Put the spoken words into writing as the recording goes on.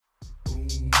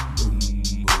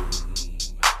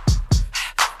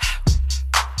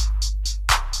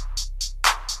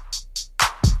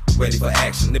ready for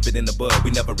action. Nip it in the bud,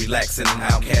 we never relaxing.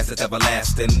 Outcast is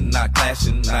everlasting, not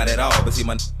clashing, not at all. But see,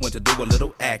 my went to do a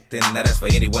little acting. Now that's for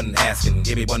anyone asking.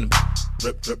 Give me one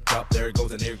drip, drip, drop. There it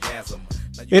goes an orgasm.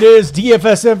 It is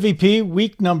DFS MVP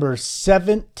week number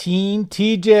 17.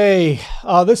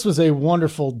 TJ, this was a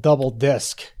wonderful double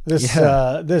disc. This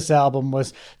album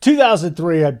was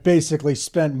 2003. I basically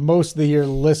spent most of the year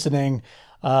listening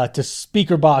to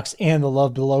Speakerboxxx and The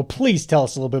Love Below. Please tell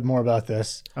us a little bit more about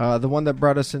this. The one that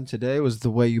brought us in today was The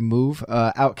Way You Move,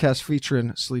 Outkast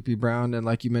featuring Sleepy Brown, and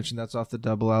like you mentioned, that's off the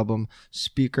double album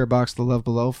Speakerboxxx, The Love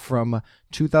Below from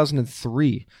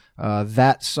 2003.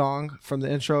 That song from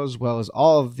the intro, as well as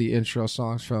all of the intro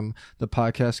songs from the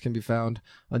podcast, can be found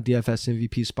on DFS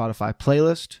MVP Spotify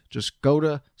playlist. Just go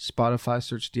to Spotify,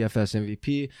 search DFS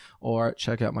MVP, or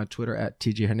check out my Twitter at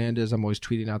TJ Hernandez. I'm always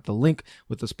tweeting out the link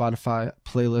with the Spotify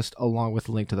playlist along with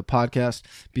the link to the podcast.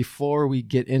 Before we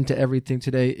get into everything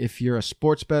today, if you're a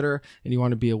sports bettor and you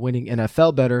want to be a winning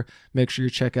NFL bettor, make sure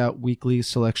you check out weekly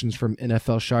selections from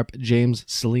NFL Sharp James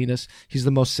Salinas. He's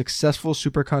the most successful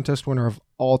Super Contest winner of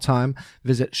all time.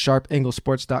 Visit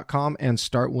sharpanglesports.com and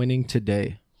start winning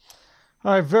today.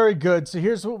 All right, very good. So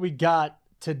here's what we got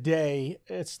today.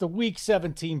 It's the week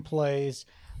 17 plays.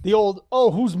 The old,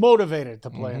 who's motivated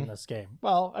to play in this game?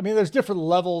 Well, I mean, there's different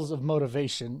levels of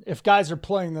motivation. If guys are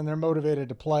playing, then they're motivated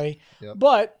to play. Yep.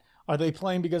 But are they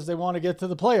playing because they want to get to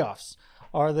the playoffs?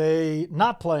 Are they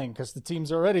not playing because the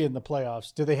team's already in the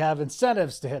playoffs? Do they have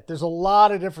incentives to hit? There's a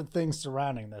lot of different things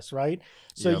surrounding this, right?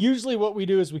 So usually what we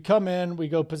do is we come in, we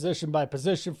go position by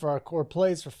position for our core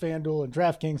plays for FanDuel and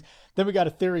DraftKings. Then we got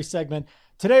a theory segment.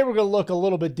 Today we're going to look a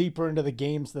little bit deeper into the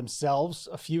games themselves,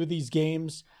 a few of these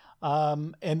games,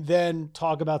 and then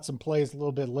talk about some plays a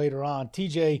little bit later on.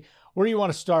 TJ, where do you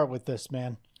want to start with this,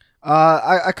 man?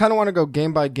 I kind of want to go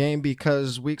game by game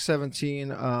because week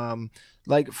 17,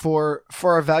 like for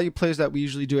our value plays that we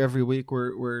usually do every week,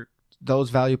 we're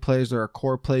those value plays are our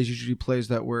core plays, usually plays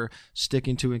that we're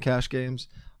sticking to in cash games.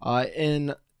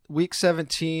 In week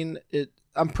 17,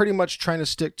 I'm pretty much trying to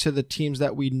stick to the teams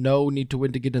that we know need to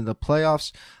win to get into the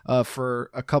playoffs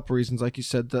for a couple reasons. Like you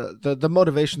said, the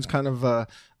motivation's kind of a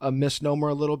misnomer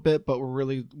a little bit, but we're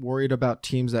really worried about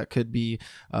teams that could be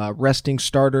resting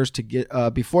starters to get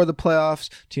before the playoffs,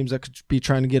 teams that could be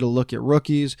trying to get a look at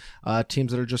rookies,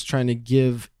 teams that are just trying to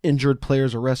give injured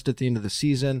players a rest at the end of the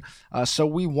season. So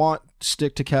we want to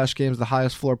stick to cash games, the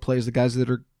highest floor plays, the guys that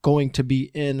are going to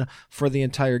be in for the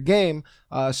entire game.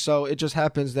 So it just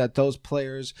happens that those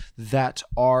players that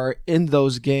are in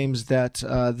those games that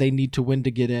they need to win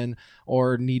to get in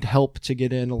or need help to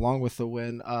get in along with the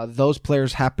win, those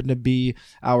players happen to be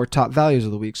our top values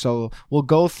of the week. So we'll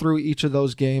go through each of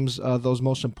those games, those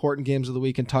most important games of the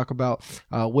week, and talk about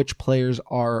which players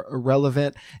are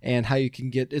relevant and how you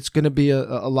can get, it's going to be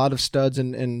a lot of studs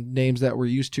and names that we're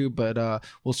used to, but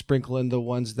we'll sprinkle in the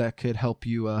ones that could help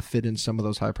you fit in some of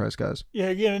those high price guys. Yeah,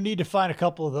 you're going to need to find a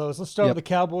couple of those. Let's start with the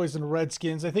Cowboys and the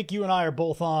Redskins. I think you and I are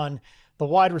both on the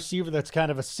wide receiver that's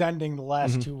kind of ascending the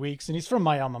last 2 weeks, and he's from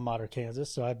my alma mater, Kansas,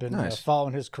 so I've been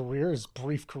following his career, his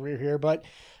brief career here. But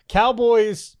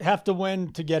Cowboys have to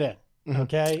win to get in,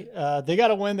 okay? They got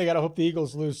to win. They got to hope the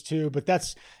Eagles lose too, but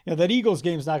that's, that Eagles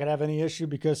game's not going to have any issue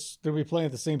because they'll be playing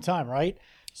at the same time, right?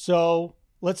 So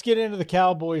let's get into the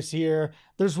Cowboys here.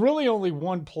 There's really only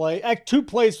one play, two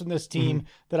plays from this team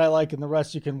that I like, and the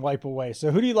rest you can wipe away.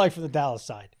 So who do you like from the Dallas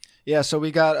side? Yeah, so we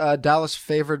got Dallas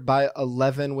favored by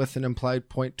 11 with an implied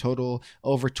point total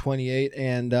over 28.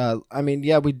 And,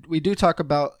 we do talk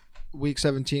about week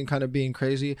 17 kind of being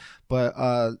crazy, but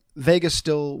Vegas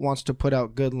still wants to put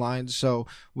out good lines, so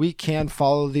we can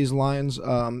follow these lines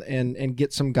and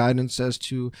get some guidance as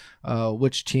to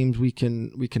which teams we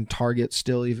can target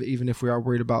still, even if we are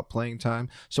worried about playing time.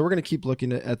 So we're going to keep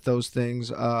looking at those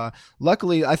things.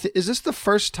 Luckily, is this the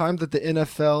first time that the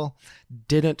NFL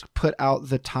didn't put out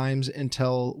the times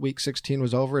until week 16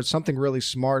 was over? It's something really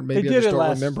smart. Maybe I just don't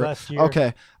remember. Last year.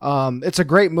 Okay, it's a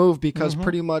great move because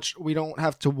pretty much we don't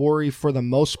have to worry for the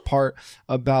most part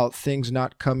about things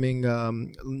not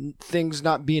things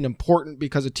not being important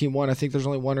because of team one. I think there's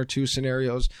only one or two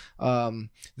scenarios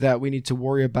that we need to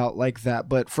worry about like that.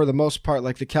 But for the most part,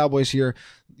 like the Cowboys here,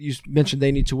 you mentioned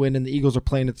they need to win and the Eagles are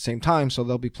playing at the same time, so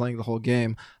they'll be playing the whole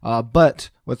game.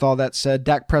 But with all that said,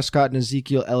 Dak Prescott and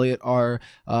Ezekiel Elliott are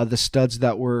the studs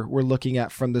that we're looking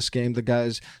at from this game, the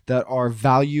guys that are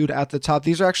valued at the top.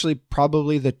 These are actually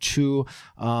probably the two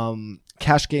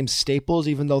cash game staples,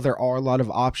 even though there are a lot of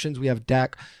options. We have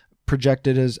Dak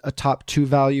projected as a top 2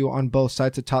 value on both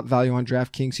sites, a top value on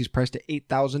DraftKings. He's priced at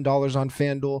 $8,000 on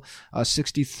FanDuel,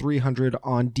 $6,300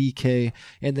 on DK.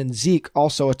 And then Zeke,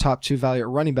 also a top 2 value at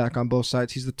running back on both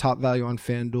sides. He's the top value on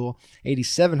FanDuel,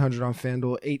 $8,700 on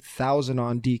FanDuel, $8,000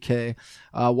 on DK.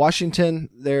 Washington,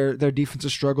 their defense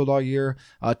has struggled all year.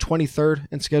 23rd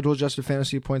in schedule adjusted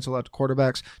fantasy points allowed to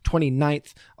quarterbacks,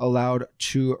 29th allowed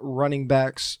to running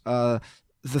backs. The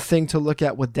thing to look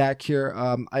at with Dak here,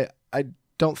 I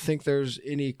don't think there's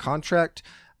any contract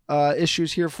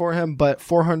issues here for him, but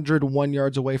 401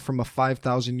 yards away from a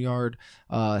 5,000 yard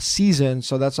season.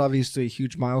 So that's obviously a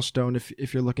huge milestone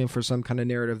if you're looking for some kind of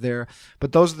narrative there.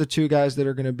 But those are the two guys that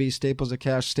are going to be staples of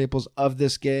cash, staples of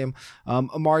this game.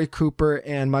 Amari Cooper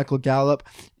and Michael Gallup,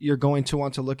 you're going to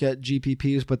want to look at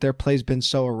GPPs, but their play's been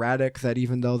so erratic that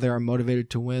even though they are motivated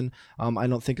to win, I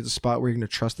don't think it's a spot where you're going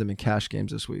to trust them in cash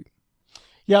games this week.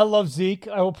 Yeah, I love Zeke.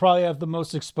 I will probably have the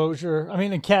most exposure. I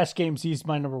mean, in cash games, he's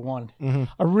my number one.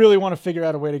 I really want to figure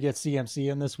out a way to get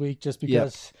CMC in this week just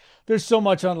because there's so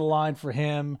much on the line for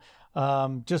him,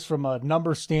 just from a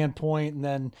number standpoint. And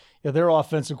then their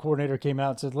offensive coordinator came out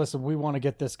and said, listen, we want to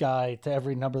get this guy to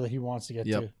every number that he wants to get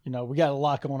to. We got a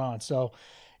lot going on. So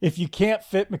if you can't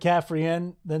fit McCaffrey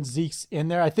in, then Zeke's in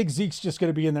there. I think Zeke's just going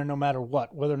to be in there no matter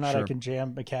what, whether or not I can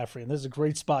jam McCaffrey. And this is a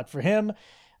great spot for him.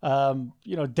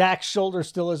 Dak's shoulder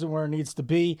still isn't where it needs to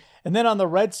be. And then on the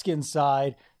Redskins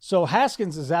side, so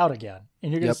Haskins is out again,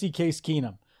 and you're going to see Case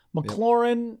Keenum.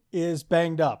 McLaurin is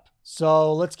banged up.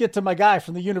 So let's get to my guy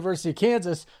from the University of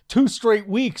Kansas, 2 straight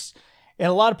weeks. And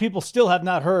a lot of people still have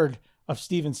not heard of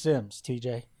Steven Sims,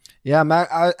 TJ. Yeah,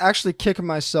 I actually kicking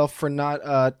myself for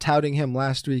not touting him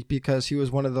last week because he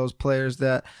was one of those players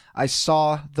that I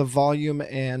saw the volume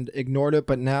and ignored it,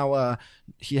 but now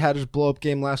he had his blow-up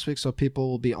game last week, so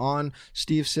people will be on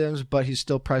Steve Sims, but he's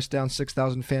still priced down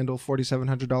 $6,000 FanDuel,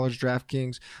 $4,700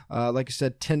 DraftKings. Like I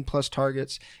said, 10-plus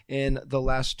targets in the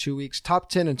last 2 weeks. Top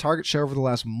 10 in target share over the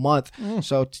last month.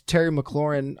 So Terry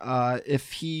McLaurin,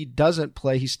 if he doesn't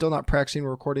play, he's still not practicing. We're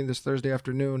recording this Thursday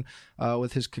afternoon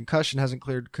with his concussion. Hasn't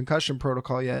cleared concussion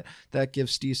protocol yet. That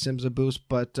gives Steve Sims a boost,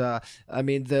 but I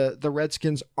mean, the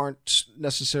Redskins aren't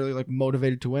necessarily like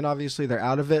motivated to win. Obviously, they're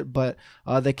out of it, but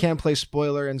they can play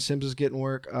spoiler, and Sims is getting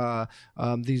work.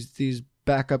 These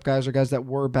backup guys are guys that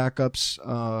were backups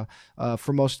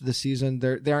for most of the season.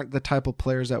 They aren't the type of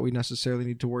players that we necessarily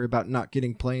need to worry about not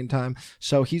getting playing time.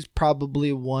 So he's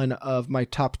probably one of my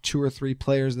top 2 or 3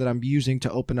 players that I'm using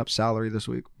to open up salary this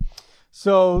week.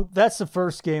 So that's the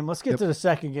first game. Let's get to the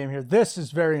second game here. This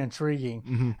is very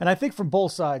intriguing. And I think from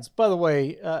both sides, by the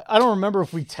way, I don't remember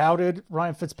if we touted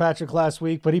Ryan Fitzpatrick last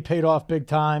week, but he paid off big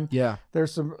time. Yeah.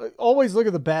 There's always look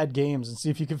at the bad games and see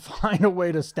if you can find a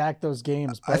way to stack those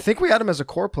games. But, I think we had him as a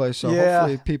core play, so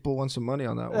hopefully people won some money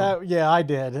on that one. Yeah, I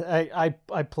did.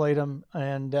 I played him,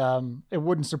 and it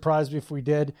wouldn't surprise me if we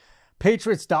did.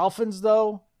 Patriots-Dolphins,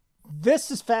 though,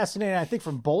 this is fascinating, I think,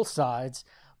 from both sides,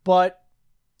 but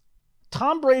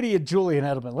Tom Brady and Julian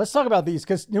Edelman. Let's talk about these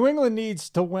because New England needs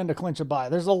to win to clinch a bye.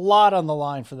 There's a lot on the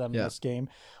line for them in this game.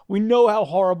 We know how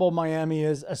horrible Miami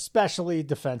is, especially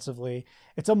defensively.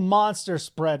 It's a monster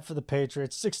spread for the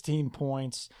Patriots, 16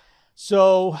 points.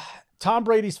 So Tom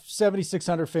Brady's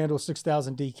 7,600 FanDuel,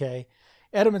 6,000 DK.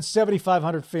 Edelman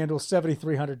 7,500 FanDuel,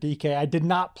 7,300 DK. I did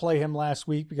not play him last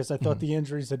week because I thought the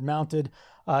injuries had mounted.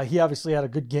 He obviously had a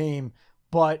good game,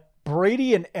 but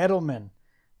Brady and Edelman,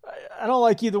 I don't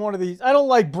like either one of these. I don't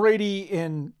like Brady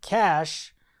in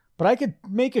cash, but I could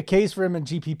make a case for him in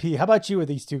GPP. How about you with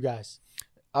these two guys?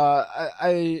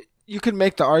 You could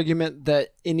make the argument that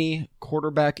any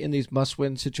quarterback in these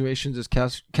must-win situations is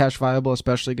cash viable,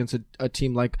 especially against a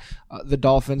team like the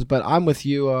Dolphins. But I'm with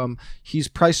you. He's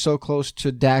priced so close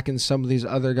to Dak and some of these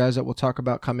other guys that we'll talk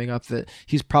about coming up that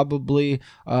he's probably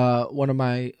one of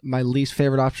my least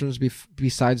favorite options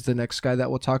besides the next guy that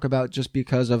we'll talk about, just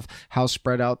because of how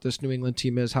spread out this New England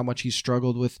team is, how much he's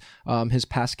struggled with his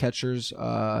pass catchers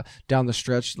down the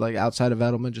stretch. Like outside of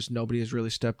Edelman, just nobody has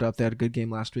really stepped up. They had a good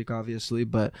game last week, obviously,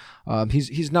 but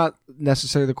he's not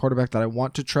necessarily the quarterback that I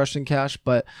want to trust in cash,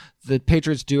 but the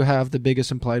Patriots do have the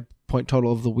biggest implied point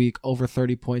total of the week, over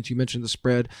 30 points. You mentioned the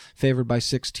spread, favored by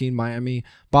 16 Miami.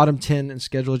 Bottom 10 in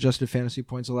schedule adjusted fantasy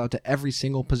points allowed to every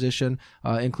single position,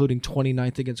 including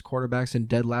 29th against quarterbacks and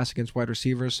dead last against wide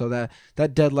receivers. So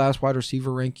that dead last wide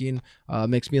receiver ranking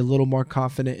makes me a little more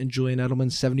confident in Julian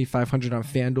Edelman. 7,500 on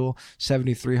FanDuel,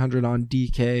 7,300 on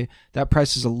DK. That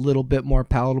price is a little bit more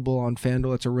palatable on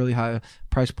FanDuel. It's a really high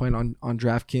price point on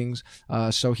DraftKings.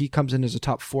 So he comes in as a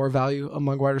top 4 value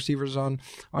among wide receivers on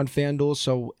FanDuel.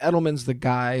 So Edelman's the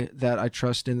guy that I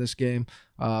trust in this game.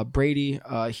 Brady,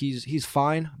 he's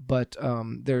fine, but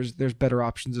there's better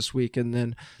options this week. And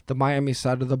then the Miami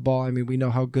side of the ball, I mean, we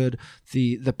know how good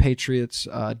the Patriots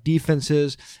defense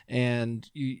is, and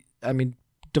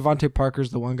Devontae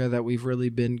Parker's the one guy that we've really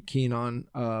been keen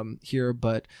on here,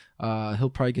 but he'll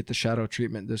probably get the shadow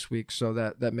treatment this week, so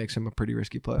that makes him a pretty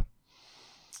risky play.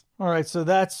 All right, so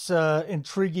that's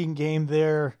intriguing game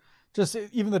there. Just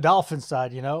even the Dolphins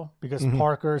side, because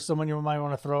Parker is someone you might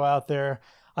want to throw out there.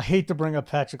 I hate to bring up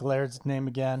Patrick Laird's name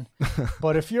again,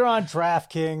 but if you're on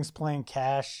DraftKings playing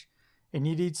cash and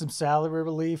you need some salary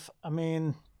relief, 4-3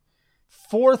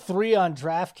 on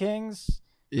DraftKings.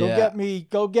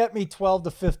 Go get me 12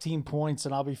 to 15 points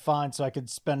and I'll be fine so I could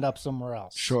spend up somewhere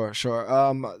else. Sure.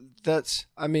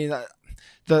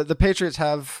 The Patriots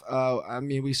have,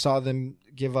 we saw them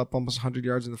give up almost 100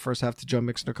 yards in the first half to Joe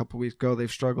Mixon a couple weeks ago. They've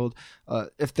struggled.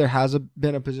 If there has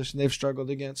been a position they've struggled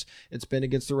against, it's been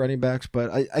against the running backs.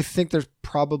 But I think there's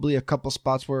probably a couple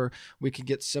spots where we could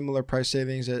get similar price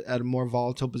savings at more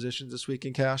volatile positions this week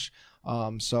in cash.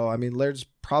 Laird's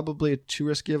probably too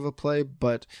risky of a play,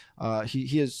 but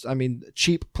he is,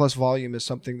 cheap plus volume is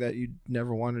something that you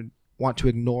never want to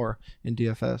ignore in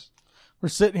DFS. We're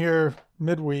sitting here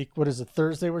midweek. What is it,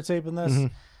 Thursday we're taping this?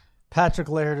 Mm-hmm. Patrick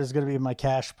Laird is going to be in my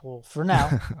cash pool for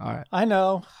now. All right. I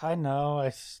know.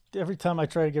 Every time I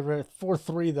try to get rid of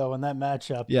 4-3 though in that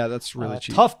matchup. Yeah, that's really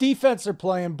cheap. Tough defense they're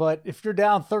playing, but if you're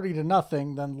down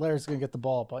 30-0, then Laird's going to get the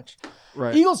ball a bunch.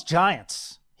 Right. Eagles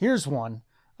Giants. Here's one.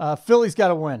 Philly's got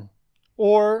to win,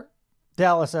 or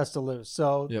Dallas has to lose.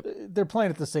 So They're playing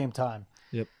at the same time.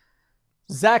 Yep.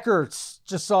 Zach Ertz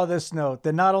just saw this note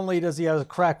that not only does he have a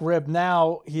cracked rib,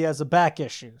 now he has a back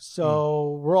issue.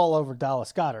 So we're all over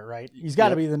Dallas Goedert, right? He's got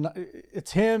to be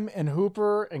it's him and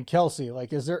Hooper and Kelsey.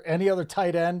 Like, is there any other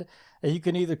tight end that you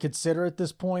can either consider at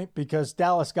this point? Because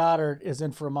Dallas Goedert is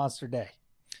in for a monster day.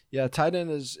 Yeah, tight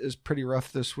end is pretty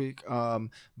rough this week.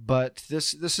 But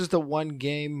this is the one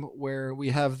game where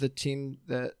we have the team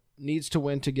that needs to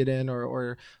win to get in,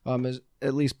 or is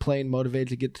at least playing motivated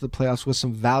to get to the playoffs with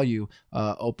some value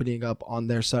opening up on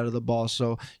their side of the ball.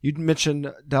 So you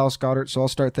mentioned Dallas Goedert, so I'll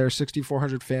start there.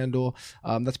 6,400 FanDuel.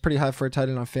 That's pretty high for a tight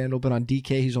end on FanDuel, but on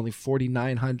DK he's only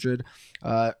 4,900.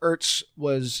 Ertz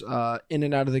was in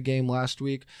and out of the game last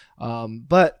week,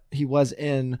 but he was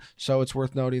in, so it's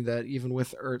worth noting that even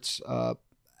with Ertz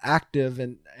active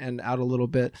and out a little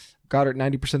bit, Goddard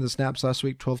 90% of the snaps last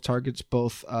week, 12 targets,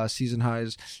 both season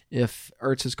highs. If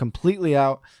Ertz is completely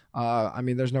out,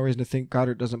 there's no reason to think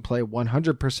Goddard doesn't play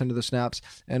 100% of the snaps.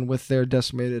 And with their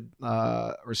decimated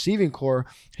receiving core,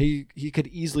 he could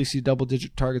easily see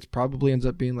double-digit targets. Probably ends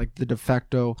up being like the de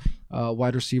facto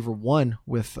wide receiver 1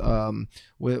 with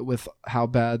how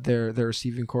bad their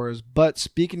receiving core is. But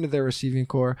speaking of their receiving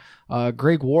core,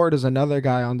 Greg Ward is another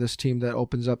guy on this team that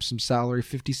opens up some salary.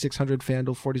 5,600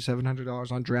 FanDuel,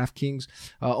 $4,700 on DraftKings.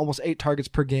 Almost 8 targets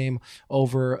per game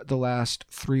over the last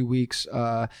 3 weeks.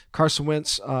 Carson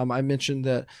Wentz, I mentioned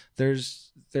that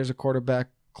there's a quarterback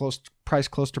close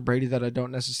to Brady that I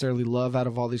don't necessarily love out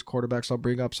of all these quarterbacks I'll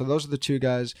bring up. So those are the two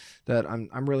guys that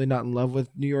I'm really not in love with.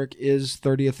 New York is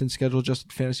 30th in schedule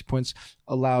adjusted fantasy points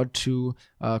allowed to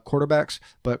quarterbacks,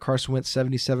 but Carson Wentz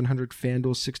 7,700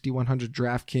 FanDuel, 6,100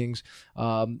 DraftKings.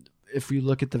 If we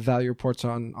look at the value reports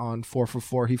on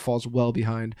 4for4, he falls well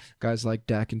behind guys like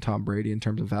Dak and Tom Brady in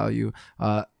terms of value.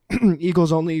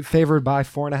 Eagles only favored by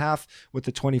 4.5 with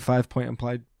the 25-point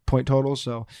implied point total,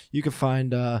 so you can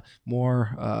find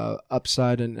more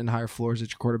upside and higher floors at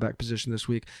your quarterback position this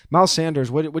week. Miles Sanders,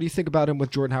 what do you think about him with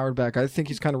Jordan Howard back? I think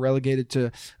he's kind of relegated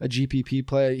to a GPP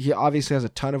play. He obviously has a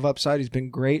ton of upside. He's been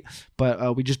great,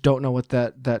 but we just don't know what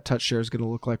that touch share is going to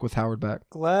look like with Howard back.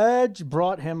 Glad you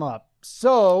brought him up.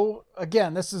 So,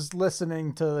 again, this is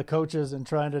listening to the coaches and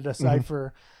trying to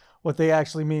decipher what they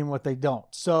actually mean, what they don't.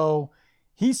 So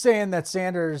he's saying that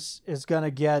Sanders is going to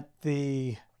get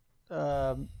the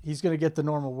normal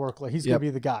workload. He's going to be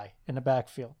the guy in the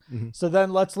backfield. Mm-hmm. So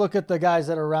then let's look at the guys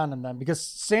that are around him then, because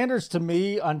Sanders to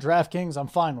me on DraftKings, I'm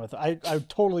fine with. I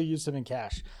totally use him in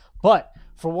cash. But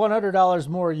for $100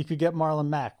 more, you could get Marlon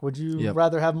Mack. Would you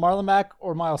rather have Marlon Mack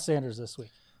or Miles Sanders this week?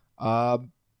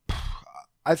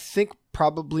 I think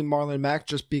probably Marlon Mack,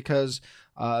 just because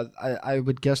I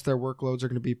would guess their workloads are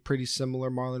going to be pretty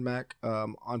similar. Marlon Mack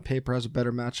on paper has a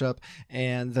better matchup,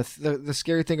 and the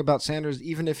scary thing about Sanders,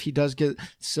 even if he does get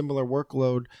similar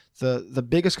workload, the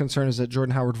biggest concern is that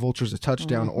Jordan Howard vultures a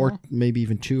touchdown or maybe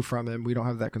even 2 from him. We don't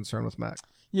have that concern with Mack.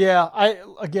 Yeah, I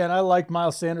like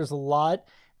Miles Sanders a lot.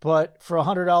 but for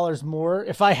 $100 more,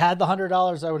 if I had the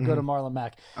 $100, I would go to Marlon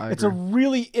Mack. It's a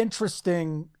really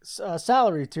interesting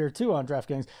salary tier too on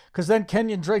DraftKings, because then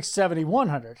Kenyon Drake's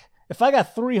 $7,100. If I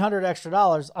got $300 extra,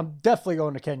 I'm definitely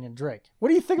going to Kenyon Drake. What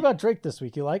do you think about Drake this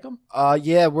week? You like him?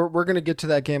 Yeah, we're gonna get to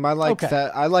that game. I like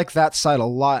that. I like that side a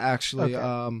lot, actually.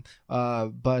 Okay.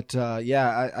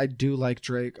 I do like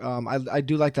Drake. I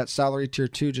do like that salary tier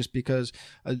too, just because.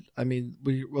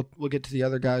 We'll get to the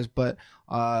other guys, but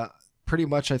pretty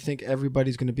much I think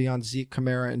everybody's going to be on Zeke,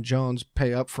 Kamara, and Jones,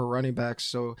 pay up for running backs.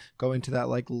 So going to that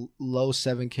like low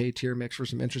 7K tier makes for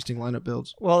some interesting lineup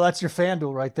builds. Well, that's your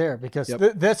FanDuel right there, because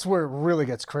that's where it really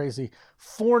gets crazy.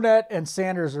 Fournette and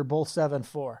Sanders are both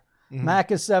 7-4.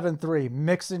 Mack is 7-3.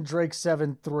 Mixon, Drake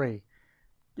 7-3.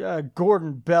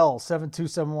 Gordon, Bell 7-2,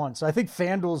 7-1. So I think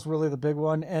FanDuel is really the big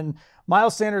one. And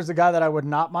Miles Sanders is a guy that I would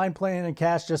not mind playing in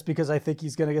cash, just because I think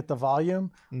he's going to get the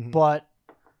volume. But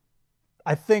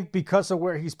I think because of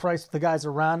where he's priced, the guys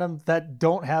around him that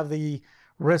don't have the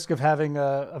risk of having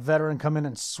a veteran come in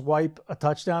and swipe a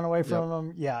touchdown away from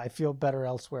him, I feel better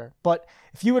elsewhere. But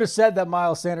if you would have said that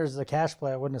Miles Sanders is a cash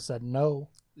play, I wouldn't have said no.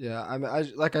 Yeah,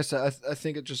 I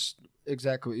think it just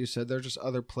exactly what you said. There's just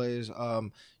other plays.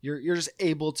 You're just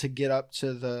able to get up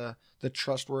to the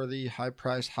trustworthy, high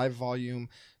price, high volume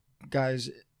guys.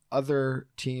 Other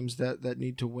teams that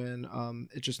need to win,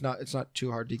 it's not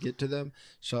too hard to get to them.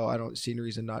 So I don't see any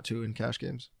reason not to in cash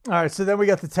games. All right, so then we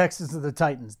got the Texans and the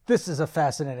Titans. This is a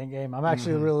fascinating game. I'm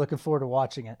actually really looking forward to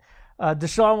watching it.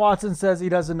 Deshaun Watson says he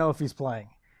doesn't know if he's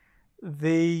playing.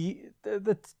 The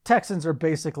Texans are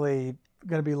basically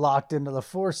going to be locked into the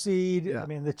 4 seed. Yeah. I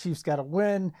mean, the Chiefs got to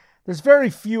win. There's very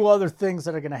few other things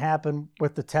that are going to happen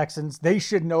with the Texans. They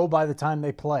should know by the time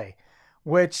they play,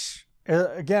 which,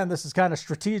 again, this is kind of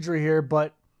strategery here,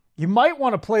 but you might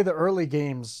want to play the early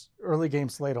game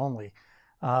slate only,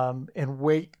 and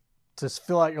wait to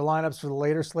fill out your lineups for the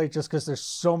later slate, just because there's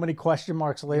so many question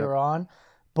marks later on.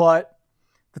 But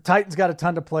the Titans got a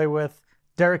ton to play with.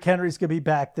 Derrick Henry's going to be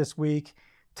back this week.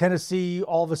 Tennessee,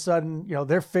 all of a sudden,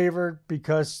 they're favored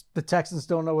because the Texans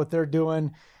don't know what they're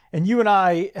doing. And you and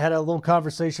I had a little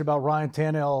conversation about Ryan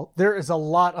Tannehill. There is a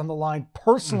lot on the line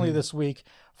personally this week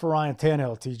for Ryan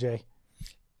Tannehill, TJ.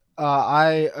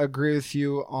 I agree with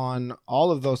you on all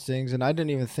of those things, and I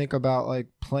didn't even think about like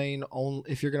playing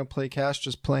only if you're going to play cash,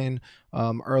 just playing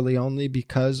early only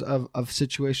because of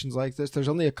situations like this. There's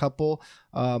only a couple,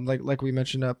 like we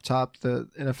mentioned up top. The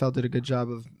NFL did a good job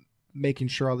of making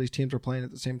sure all these teams are playing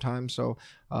at the same time, so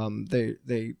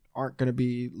they aren't going to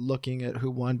be looking at who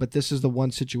won. But this is the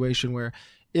one situation where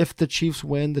if the Chiefs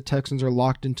win, the Texans are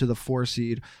locked into the 4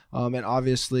 seed. And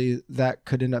obviously that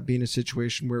could end up being a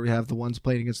situation where we have the ones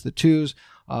playing against the 2s.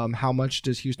 How much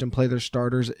does Houston play their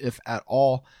starters, if at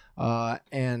all?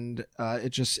 And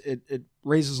it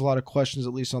raises a lot of questions,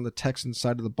 at least on the Texans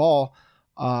side of the ball.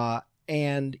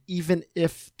 And even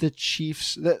if the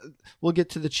Chiefs, we'll get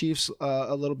to the Chiefs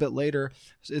a little bit later.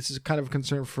 This is kind of a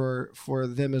concern for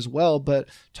them as well. But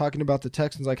talking about the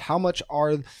Texans, like how much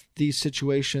are these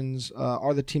situations,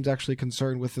 are the teams actually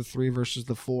concerned with the 3 versus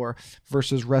the 4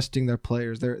 versus resting their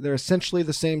players? They're essentially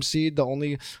the same seed. The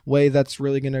only way that's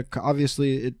really going to,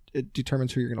 obviously it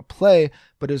determines who you're going to play.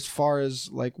 But as far as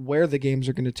like where the games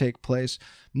are going to take place,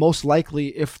 most likely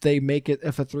if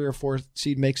a 3 or 4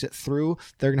 seed makes it through,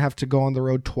 they're going to have to go on the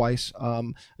road twice.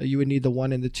 You would need the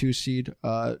 1 and the 2 seed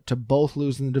to both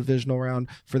lose in the divisional round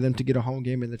for them to get a home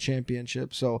game in the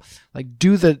championship. So like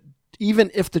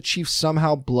even if the Chiefs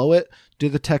somehow blow it, do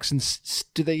the Texans,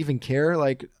 do they even care?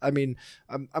 Like, I mean,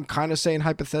 I'm kind of saying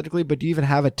hypothetically, but do you even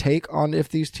have a take on if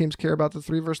these teams care about the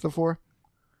 3 versus the 4?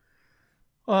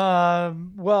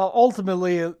 Well,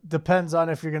 ultimately it depends on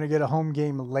if you're going to get a home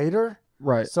game later.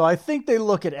 Right. So I think they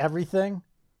look at everything,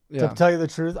 to tell you the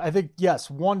truth. I think, yes,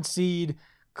 1 seed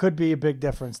could be a big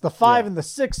difference. The 5 and the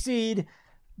 6 seed,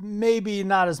 maybe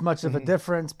not as much of a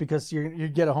difference because you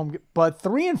get a home. But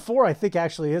 3 and 4, I think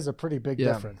actually is a pretty big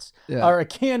difference. Yeah. Or it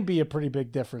can be a pretty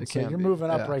big difference. So you're moving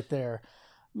up right there.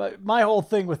 But my whole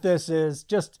thing with this is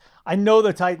just, I know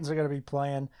the Titans are going to be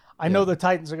playing. I know the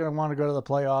Titans are going to want to go to the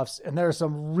playoffs, and there are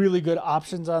some really good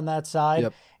options on that side.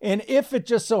 Yep. And if it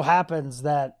just so happens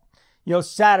that,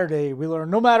 Saturday we learn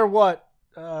no matter what,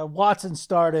 Watson's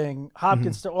starting,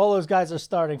 Hopkins, all those guys are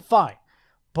starting, fine.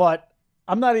 But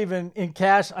I'm not even in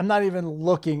cash. I'm not even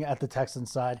looking at the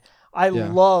Texans side. I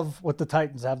love what the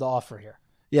Titans have to offer here.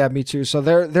 Yeah, me too. So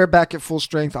they're back at full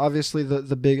strength. Obviously,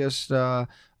 the biggest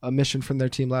omission from their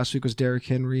team last week was Derrick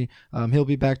Henry. He'll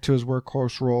be back to his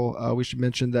workhorse role. We should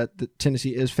mention that the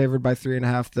Tennessee is favored by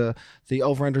 3.5. The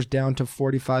over-under's down to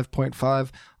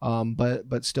 45.5,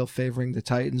 but still favoring the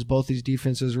Titans. Both these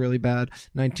defenses really bad.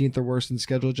 19th or worse in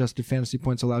schedule-adjusted fantasy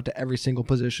points allowed to every single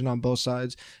position on both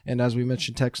sides. And as we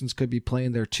mentioned, Texans could be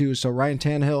playing there too. So Ryan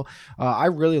Tannehill, I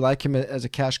really like him as a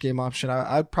cash game option.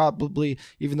 I'd probably,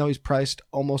 even though he's priced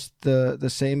almost the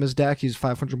same as Dak, he's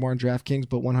 500 more on DraftKings,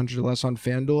 but 100 less on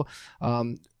FanDuel.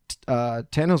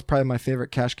 Tannehill's probably my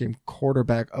favorite cash game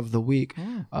quarterback of the week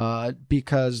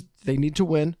because they need to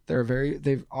win.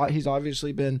 He's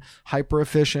obviously been hyper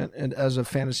efficient and as a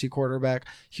fantasy quarterback.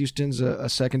 Houston's a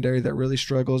secondary that really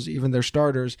struggles, even their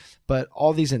starters. But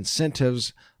all these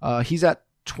incentives, he's at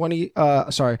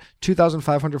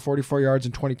 2,544 yards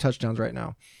and 20 touchdowns right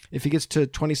now. If he gets to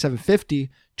 2,750,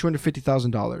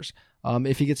 $250,000.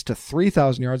 If he gets to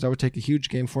 3,000 yards, I would take a huge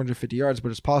game, 450 yards, but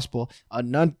it's possible.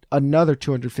 Another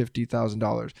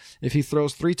 $250,000. If he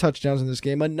throws 3 touchdowns in this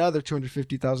game, another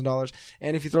 $250,000.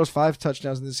 And if he throws 5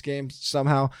 touchdowns in this game,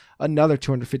 somehow another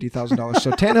 $250,000.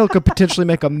 So Tannehill could potentially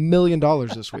make $1 million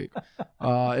this week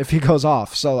if he goes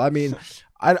off. So, I mean,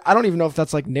 I don't even know if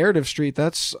that's like narrative street.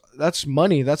 That's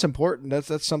money. That's important.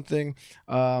 That's something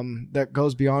that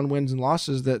goes beyond wins and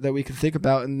losses that we can think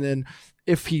about. And then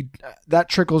if that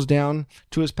trickles down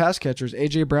to his pass catchers.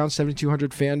 AJ Brown, 7,200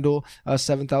 FanDuel,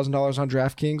 $7,000 on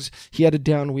DraftKings. He had a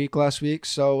down week last week,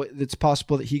 so it's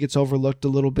possible that he gets overlooked a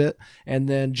little bit. And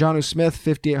then Jonnu Smith,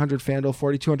 5,800 FanDuel,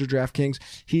 4,200 DraftKings.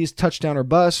 He's touchdown or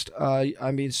bust.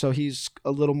 So he's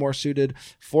a little more suited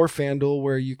for FanDuel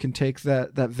where you can take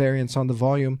that variance on the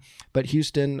volume. But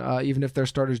Houston, even if their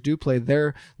starters do play,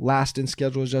 they're last in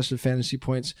schedule adjusted fantasy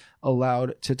points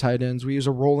allowed to tight ends. We use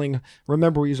a rolling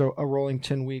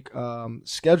 10-week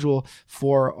schedule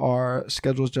for our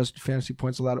schedules adjusted fantasy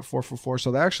points allowed at 4 for 4.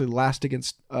 So they actually last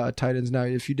against tight ends. Now,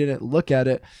 if you didn't look at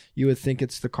it, you would think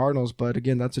it's the Cardinals, but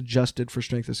again, that's adjusted for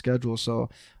strength of schedule. So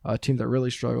a team that really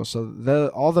struggles.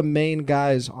 So all the main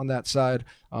guys on that side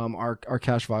are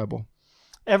cash viable.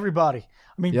 Everybody.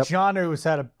 I mean, Yep. Jonnu has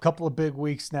had a couple of big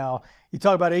weeks now. You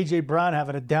talk about A.J. Brown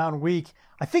having a down week.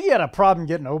 I think he had a problem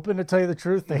getting open, to tell you the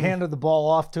truth. They handed the ball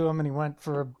off to him, and he went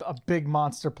for a big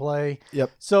monster play.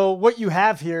 Yep. So what you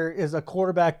have here is a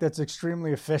quarterback that's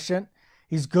extremely efficient.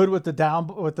 He's good with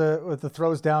the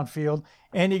throws downfield,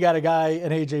 and you got a guy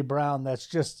in A.J. Brown that's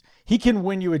just – he can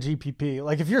win you a GPP.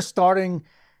 Like, if you're starting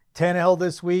Tannehill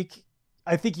this week,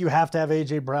 I think you have to have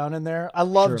A.J. Brown in there. I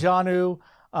love Jonnu.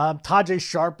 Tajay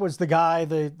Sharp was the guy,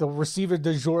 the receiver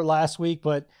du jour last week,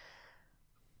 but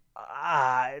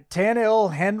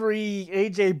Tannehill, Henry,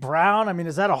 A.J. Brown, I mean,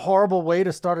 is that a horrible way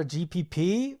to start a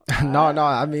GPP? No.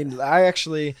 I mean,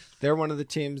 they're one of the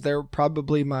teams. They're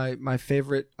probably my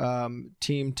favorite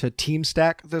team to team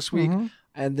stack this week. Mm-hmm.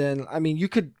 And then, I mean, you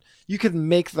could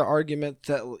make the argument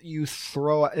that you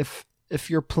throw if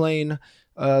you're playing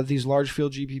these large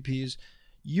field GPPs,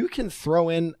 you can throw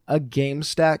in a game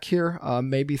stack here,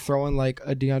 maybe throw in like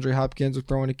a DeAndre Hopkins or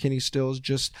throw in a Kenny Stills,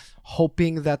 just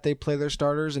hoping that they play their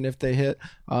starters. And if they hit,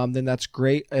 then that's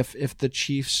great. If the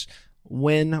Chiefs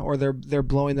win or they're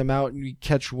blowing them out and you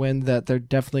catch wind that they're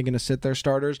definitely going to sit their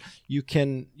starters,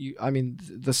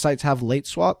 the sites have late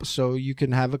swap, so you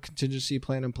can have a contingency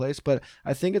plan in place. But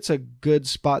I think it's a good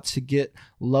spot to get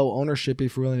low ownership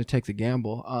if you're willing to take the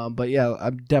gamble. But yeah,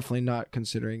 I'm definitely not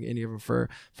considering any of them for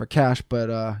cash.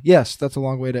 But yes, that's a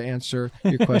long way to answer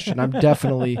your question. I'm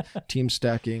definitely team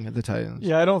stacking the Titans.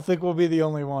 Yeah, I don't think we'll be the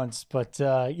only ones. But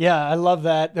yeah, I love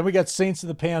that. Then we got Saints and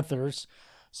the Panthers.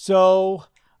 So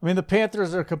I mean, the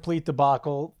Panthers are a complete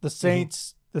debacle. The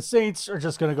Saints are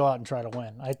just going to go out and try to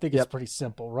win. I think it's pretty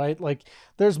simple, right? Like,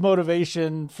 there's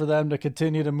motivation for them to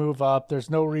continue to move up. There's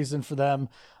no reason for them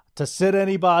to sit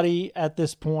anybody at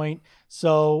this point.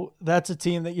 So that's a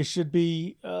team that you should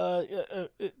be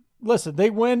listen, they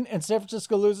win and San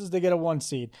Francisco loses, they get a 1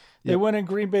 seed. They win and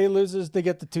Green Bay loses, they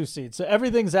get the 2 seed. So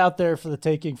everything's out there for the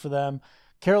taking for them.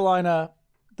 Carolina,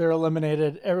 they're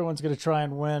eliminated. Everyone's going to try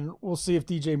and win. We'll see if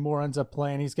DJ Moore ends up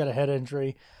playing. He's got a head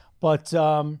injury. But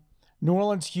New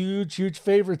Orleans, huge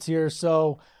favorites here.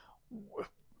 So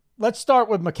let's start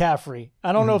with McCaffrey.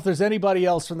 I don't know if there's anybody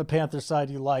else from the Panthers side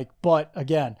you like. But,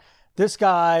 again, this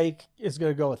guy is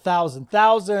going to go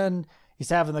 1,000. He's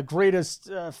having the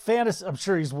greatest fantasy. I'm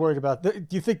sure he's worried about that.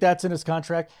 Do you think that's in his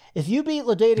contract? If you beat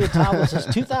LaDainian Thomas'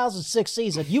 2006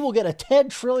 season, you will get a $10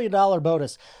 trillion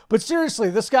bonus. But seriously,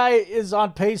 this guy is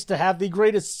on pace to have the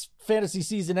greatest fantasy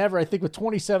season ever, I think with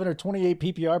 27 or 28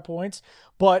 PPR points.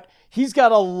 But he's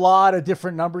got a lot of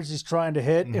different numbers he's trying to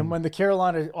hit. And when the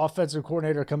Carolina offensive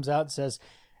coordinator comes out and says,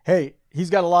 hey,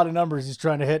 he's got a lot of numbers he's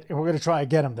trying to hit, and we're going to try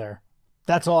and get him there,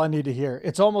 That's all I need to hear.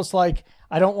 It's almost like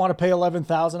I don't want to pay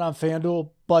 $11,000 on FanDuel,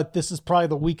 but this is probably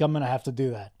the week I'm going to have to do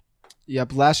that.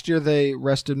 Yep. Last year they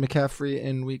rested McCaffrey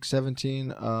in week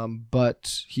 17,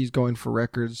 but he's going for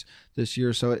records this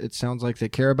year. So it sounds like they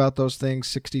care about those things.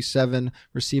 67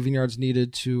 receiving yards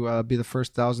needed to be the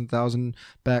first 1,000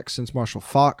 back since Marshall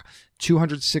Faulk.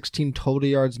 216 total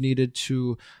yards needed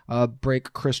to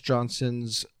break Chris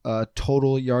Johnson's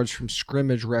total yards from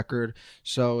scrimmage record.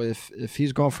 So if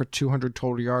he's going for 200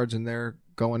 total yards and they're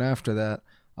going after that,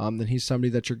 then he's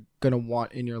somebody that you're going to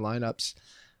want in your lineups.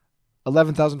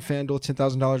 11,000 FanDuel,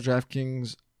 $10,000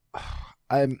 DraftKings.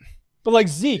 But like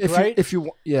Zeke, right? If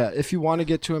you want to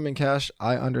get to him in cash,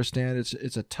 I understand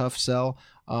it's a tough sell.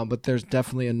 But there's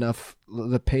definitely enough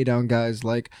the pay down guys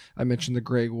like I mentioned the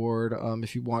Greg Ward.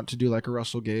 If you want to do like a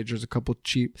Russell Gage, there's a couple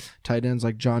cheap tight ends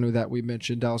like Jonnu that we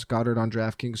mentioned, Dallas Goedert on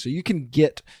DraftKings, so you can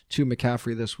get to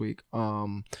McCaffrey this week.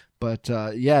 But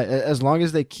as long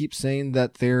as they keep saying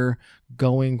that they're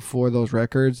going for those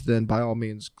records, then by all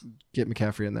means get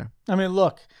McCaffrey in there. I mean,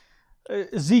 look,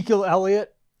 Ezekiel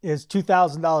Elliott is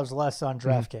 $2,000 less on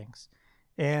DraftKings.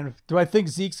 And do I think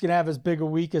Zeke's going to have as big a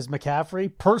week as McCaffrey?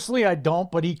 Personally, I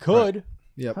don't, but he could. Right.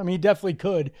 Yep. I mean, he definitely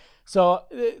could. So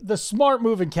the smart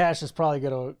move in cash is probably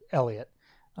going to Elliott.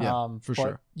 Yeah, for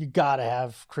sure. You got to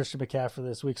have Christian McCaffrey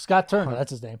this week. Scott Turner,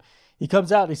 that's his name. He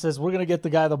comes out and he says, we're going to get the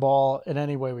guy the ball in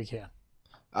any way we can.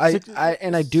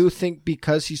 I do think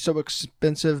because he's so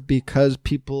expensive, because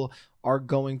people are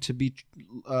going to be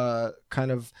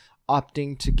kind of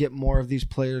opting to get more of these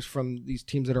players from these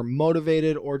teams that are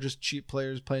motivated or just cheap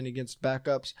players playing against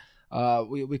backups.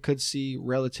 We could see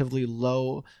relatively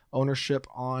low ownership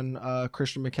on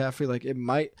Christian McCaffrey. Like it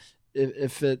might,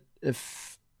 if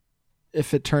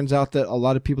it turns out that a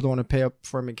lot of people don't want to pay up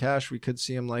for him in cash, we could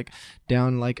see him like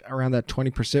down like around that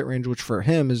 20% range, which for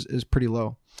him is pretty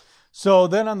low. So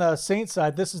then on the Saints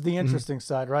side, this is the interesting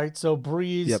side, right? So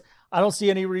Breeze, I don't see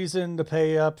any reason to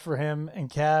pay up for him in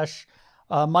cash.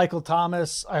 Michael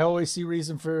Thomas, I always see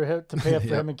reason for him to pay up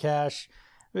for him in cash.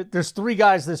 There's three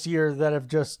guys this year that have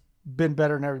just been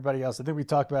better than everybody else. I think we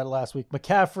talked about it last week.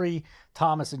 McCaffrey,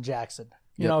 Thomas, and Jackson.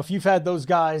 You know, if you've had those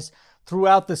guys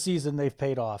throughout the season, they've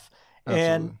paid off. Absolutely.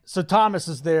 And so Thomas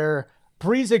is there.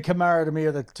 Breeze and Kamara to me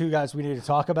are the two guys we need to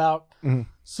talk about. Mm-hmm.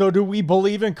 So do we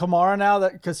believe in Kamara now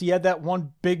that because he had that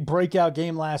one big breakout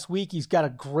game last week? He's got a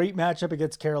great matchup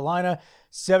against Carolina.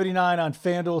 79 on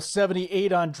FanDuel,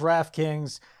 78 on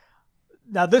DraftKings.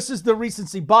 Now this is the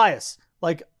recency bias.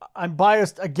 Like I'm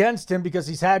biased against him because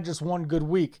he's had just one good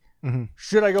week. Mm-hmm.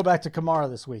 Should I go back to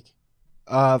Kamara this week?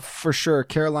 For sure.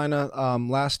 Carolina,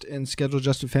 last in schedule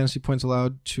adjusted fantasy points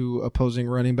allowed to opposing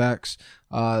running backs.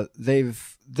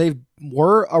 They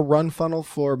were a run funnel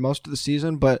for most of the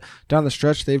season, but down the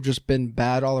stretch, they've just been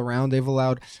bad all around. They've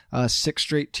allowed 6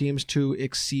 straight teams to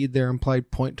exceed their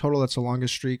implied point total. That's the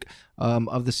longest streak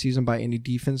of the season by any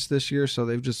defense this year. So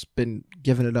they've just been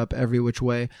giving it up every which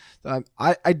way.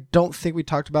 I don't think we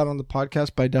talked about it on the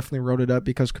podcast, but I definitely wrote it up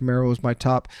because Kamara was my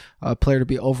top player to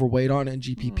be overweight on in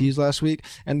GPPs last week.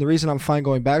 And the reason I'm fine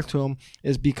going back to him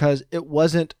is because it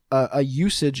wasn't a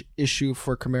usage issue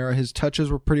for Kamara. His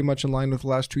touches were pretty much in line with the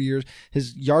last 2 years.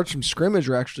 His yards from scrimmage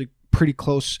are actually pretty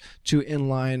close to in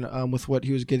line with what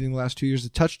he was getting the last 2 years. The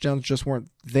touchdowns just weren't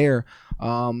there.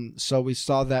 So we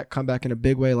saw that come back in a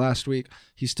big way last week.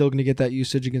 He's still going to get that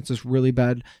usage against this really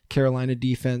bad Carolina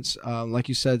defense. Like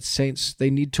you said, Saints, they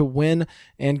need to win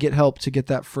and get help to get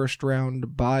that first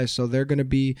round bye. So they're going to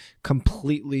be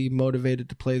completely motivated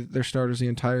to play their starters the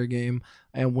entire game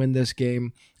and win this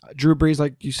game. Drew Brees,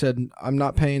 like you said, I'm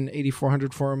not paying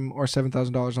 $8,400 for him or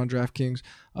 $7,000 on DraftKings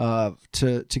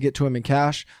to get to him in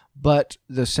cash. But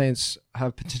the Saints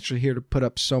have potential here to put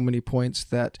up so many points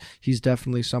that he's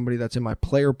definitely somebody that's in my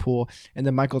player pool. And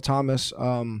then Michael Thomas,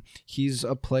 he's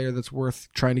a player that's worth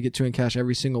trying to get to in cash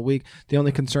every single week. The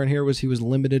only concern here was he was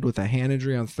limited with a hand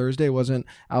injury on Thursday. Wasn't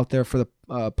out there for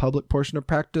the public portion of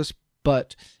practice.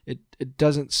 But it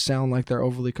doesn't sound like they're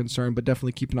overly concerned, but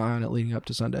definitely keep an eye on it leading up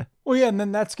to Sunday. Well, yeah, and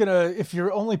then that's going to, if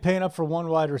you're only paying up for one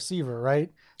wide receiver,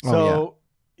 right? So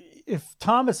if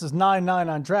Thomas is 9.9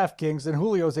 on DraftKings, then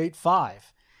Julio's 8.5.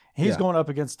 He's going up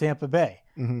against Tampa Bay.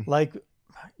 Mm-hmm. Like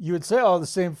you would say, the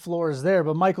same floor is there,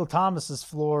 but Michael Thomas's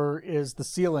floor is the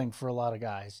ceiling for a lot of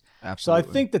guys. Absolutely. So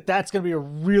I think that's going to be a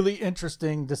really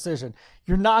interesting decision.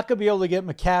 You're not going to be able to get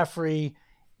McCaffrey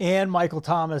and Michael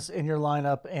Thomas in your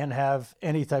lineup and have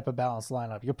any type of balanced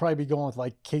lineup. You'll probably be going with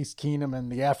like Case Keenum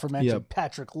and the aforementioned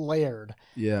Patrick Laird.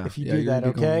 Yeah. If you do that,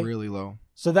 okay? Really low.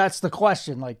 So that's the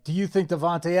question. Like, do you think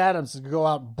Devontae Adams is going to go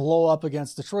out and blow up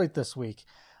against Detroit this week?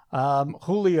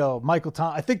 Julio, Michael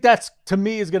Thomas. I think that's, to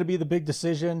me, is going to be the big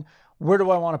decision. where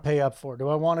do I want to pay up for? Do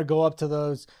I want to go up to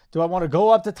those? Do I want to go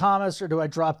up to Thomas, or do I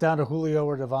drop down to Julio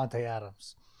or Devontae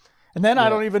Adams? And then I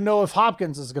don't even know if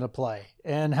Hopkins is going to play,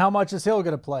 and how much is Hill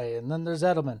going to play. And then there's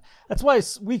Edelman. That's why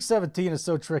week 17 is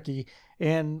so tricky.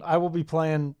 And I will be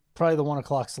playing probably the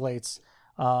 1:00 slates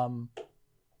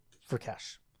for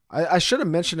cash. I should have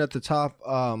mentioned at the top,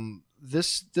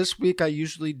 this week I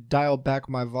usually dial back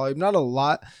my volume, not a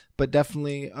lot, but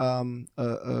definitely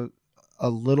a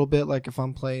little bit. Like if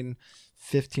I'm playing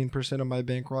 15% of my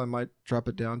bankroll, I might drop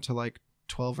it down to like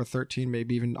 12 or 13,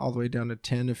 maybe even all the way down to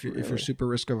 10 if you're super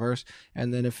risk averse.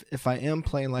 And then if I am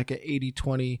playing like an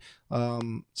 80-20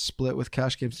 split with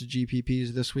cash games to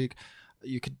GPPs this week,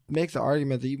 you could make the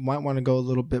argument that you might want to go a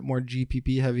little bit more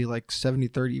GPP heavy, like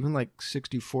 70-30, even like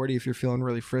 60-40 if you're feeling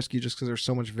really frisky, just because there's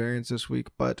so much variance this week.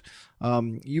 But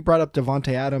you brought up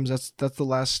Devontae Adams. That's the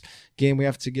last game we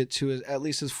have to get to, is at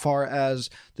least as far as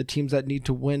the teams that need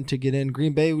to win to get in.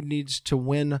 Green Bay needs to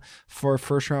win for a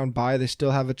first round bye. They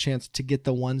still have a chance to get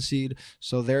the 1 seed,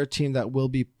 so they're a team that will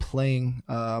be playing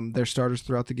their starters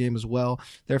throughout the game as well.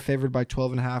 They're favored by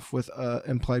 12.5 with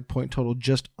implied point total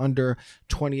just under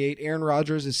 28. Aaron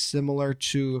Rodgers is similar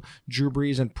to Drew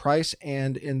Brees and Price,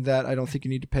 and in that I don't think you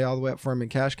need to pay all the way up for him in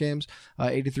cash games.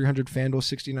 8,300 FanDuel,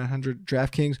 6,900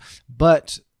 DraftKings.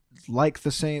 But like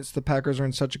the Saints, the Packers are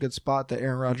in such a good spot that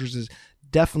Aaron Rodgers is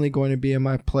definitely going to be in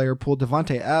my player pool.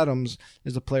 Devontae Adams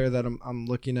is a player that I'm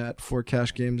looking at for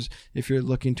cash games if you're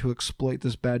looking to exploit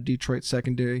this bad Detroit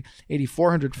secondary.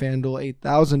 8,400 FanDuel,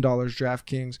 $8,000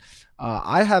 DraftKings.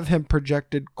 I have him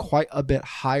projected quite a bit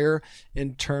higher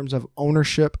in terms of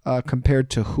ownership compared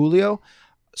to Julio.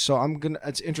 So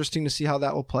it's interesting to see how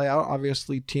that will play out.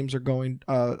 Obviously, players are going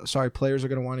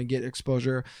to want to get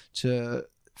exposure to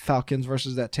Falcons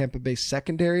versus that Tampa Bay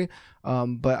secondary.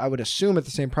 But I would assume at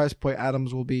the same price point,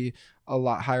 Adams will be a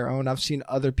lot higher owned. I've seen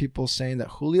other people saying that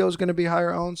Julio is going to be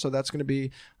higher owned. So that's going to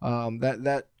be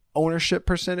that ownership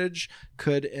percentage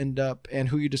could end up, and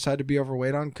who you decide to be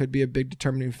overweight on could be a big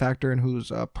determining factor in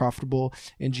who's profitable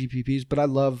in GPPs. But I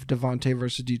love Devontae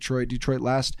versus Detroit. Detroit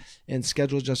last in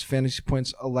schedule just fantasy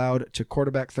points allowed to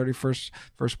quarterback, 31st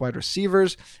versus wide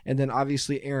receivers. And then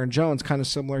obviously Aaron Jones, kind of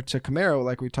similar to Camaro,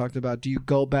 like we talked about. Do you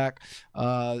go back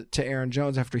to Aaron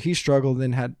Jones after he struggled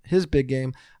and had his big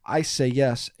game? I say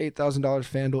yes. $8,000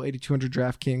 FanDuel, 8,200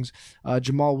 DraftKings.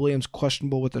 Jamal Williams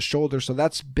questionable with the shoulder, so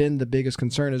that's been the biggest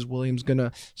concern. Is Williams going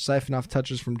to siphon off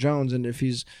touches from Jones? And if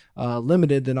he's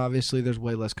limited, then obviously there's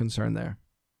way less concern there.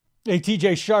 Hey,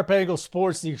 TJ, Sharp Angle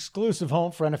Sports, the exclusive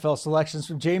home for NFL selections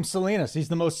from James Salinas. He's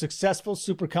the most successful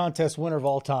Super Contest winner of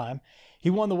all time.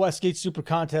 He won the Westgate Super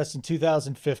Contest in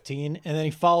 2015, and then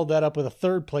he followed that up with a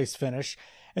third-place finish.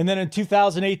 And then in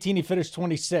 2018, he finished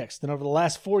 26th. And over the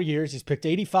last 4 years, he's picked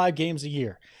 85 games a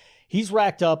year. He's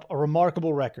racked up a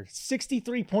remarkable record,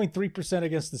 63.3%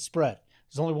 against the spread.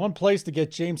 There's only one place to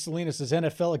get James Salinas'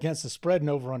 NFL against the spread and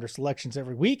over-under selections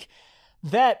every week.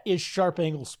 That is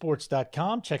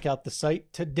sharpanglesports.com. Check out the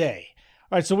site today.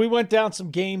 All right, so we went down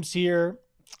some games here.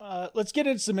 Let's get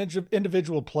into some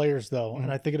individual players, though, and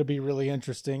I think it'll be really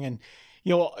interesting. And,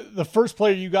 you know, the first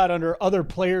player you got under other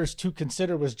players to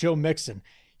consider was Joe Mixon.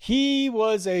 He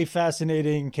was a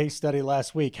fascinating case study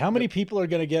last week. How many people are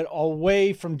going to get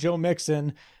away from Joe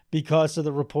Mixon because of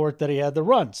the report that he had the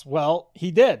runs? Well,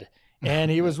 he did, and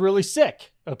he was really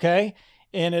sick, okay?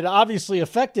 And it obviously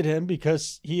affected him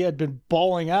because he had been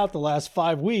balling out the last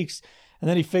 5 weeks, and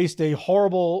then he faced a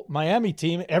horrible Miami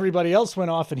team. Everybody else went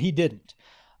off, and he didn't.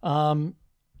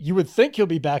 You would think he'll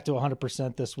be back to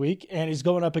 100% this week, and he's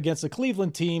going up against a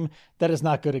Cleveland team that is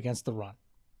not good against the run.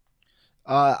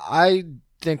 I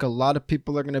think a lot of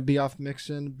people are going to be off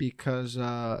Mixon because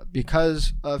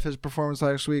of his performance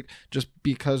last week, just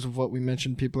because of what we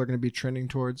mentioned. People are going to be trending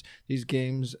towards these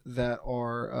games that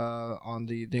are on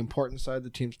the important side.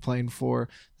 The team's playing for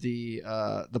the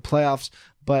playoffs.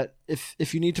 But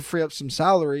if you need to free up some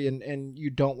salary and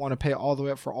you don't want to pay all the way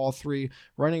up for all 3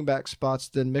 running back spots,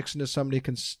 then Mixon is somebody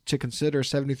to consider.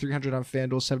 7,300 on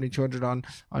FanDuel, 7,200 on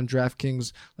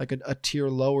DraftKings, like a tier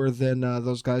lower than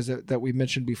those guys that we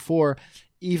mentioned before.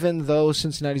 Even though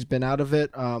Cincinnati's been out of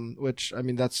it, which, I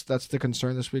mean, that's the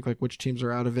concern this week, like which teams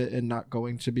are out of it and not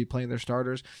going to be playing their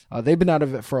starters. They've been out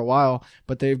of it for a while,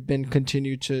 but they've been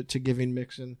continued to giving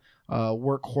Mixon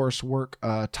workhorse work,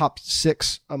 top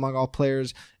 6 among all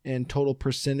players in total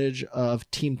percentage of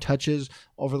team touches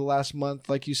over the last month.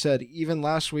 Like you said, even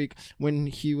last week when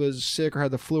he was sick or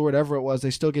had the flu or whatever it was, they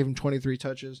still gave him 23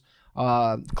 touches.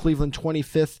 Cleveland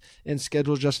 25th in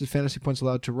schedule adjusted fantasy points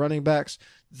allowed to running backs.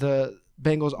 The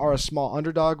Bengals are a small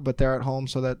underdog, but they're at home,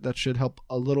 so that should help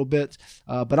a little bit.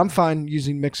 But I'm fine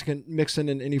using Mixon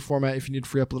in any format if you need to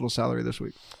free up a little salary this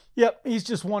week. Yep, he's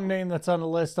just one name that's on the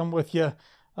list. I'm with you.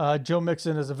 Joe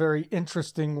Mixon is a very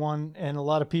interesting one, and a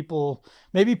lot of people,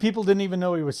 maybe people didn't even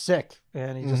know he was sick,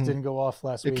 and he just didn't go off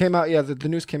last week. It came out, the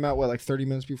news came out, like 30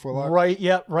 minutes before lock? Right,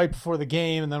 yep, right before the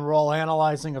game, and then we're all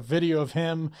analyzing a video of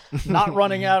him not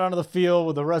running out onto the field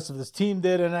with the rest of his team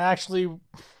did, and actually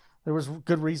there was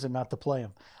good reason not to play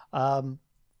him.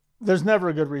 There's never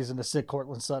a good reason to sit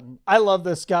Courtland Sutton. I love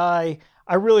this guy.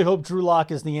 I really hope Drew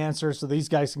Lock is the answer so these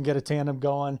guys can get a tandem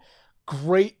going.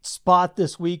 Great spot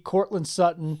this week. Courtland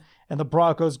Sutton and the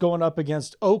Broncos going up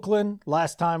against Oakland.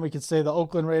 Last time we could say the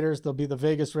Oakland Raiders. They'll be the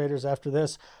Vegas Raiders after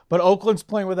this. But Oakland's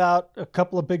playing without a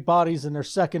couple of big bodies in their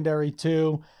secondary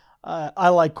too. I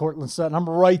like Courtland Sutton. I'm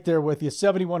right there with you.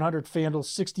 7,100 FanDuel,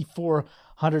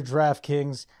 6,400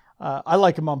 DraftKings. I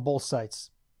like him on both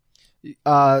sites.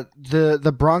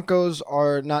 The Broncos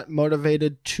are not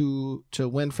motivated to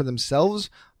win for themselves,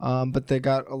 but they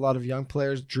got a lot of young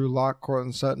players, Drew Lock,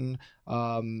 Courtland Sutton,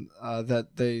 that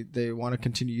they want to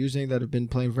continue using, that have been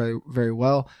playing very, very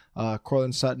well.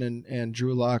 Courtland Sutton and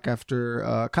Drew Lock,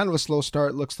 after kind of a slow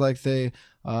start, looks like that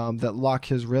Lock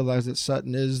has realized that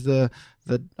Sutton is the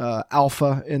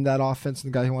alpha in that offense,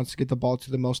 and the guy who wants to get the ball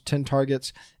to the most 10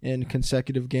 targets in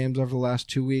consecutive games over the last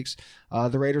 2 weeks.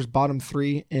 The Raiders bottom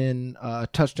 3 in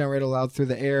touchdown rate allowed through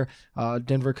the air.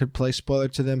 Denver could play spoiler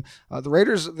to them. The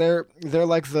Raiders, they're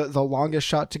like the longest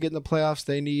shot to get in the playoffs.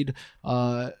 They need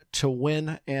to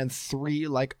win and 3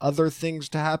 like other things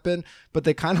to happen, but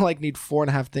they kind of like need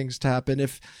 4.5 things to happen.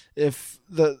 If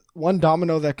the one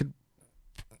domino that could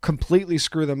completely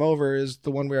screw them over is the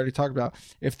one we already talked about.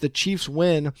 If the Chiefs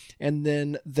win and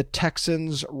then the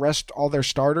Texans rest all their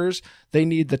starters, they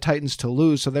need the Titans to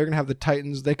lose. So they're going to have the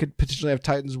Titans. They could potentially have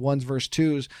Titans 1s versus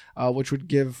 2s, which would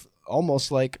give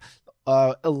almost like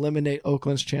eliminate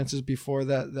Oakland's chances before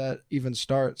that even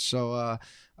starts. So,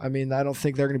 I mean, I don't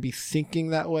think they're going to be thinking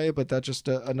that way, but that's just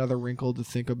another wrinkle to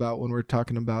think about when we're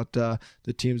talking about the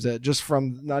teams that just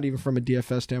from, not even from a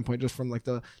DFS standpoint, just from like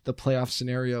the playoff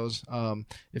scenarios.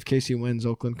 If KC wins,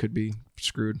 Oakland could be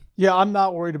screwed. Yeah, I'm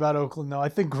not worried about Oakland though. I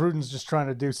think Gruden's just trying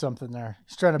to do something there.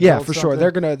 He's trying to build for something. sure.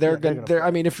 They're gonna.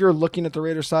 I mean, if you're looking at the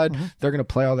Raiders side, they're gonna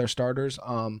play all their starters.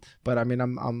 But I mean,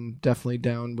 I'm definitely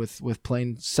down with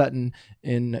playing Sutton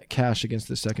in cash against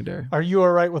the secondary. Are you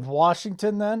all right with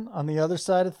Washington then on the other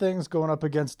side of things, going up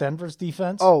against Denver's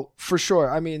defense? Oh, for sure.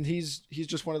 I mean, he's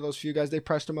just one of those few guys. They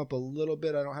pressed him up a little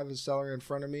bit. I don't have his salary in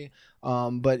front of me,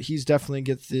 but he's definitely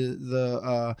gets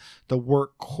the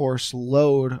workhorse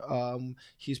load.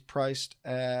 He's priced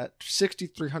at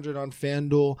 6,300 on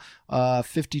FanDuel,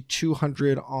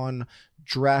 5,200 on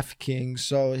DraftKings.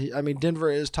 So, Denver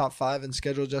is top 5 in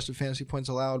schedule adjusted fantasy points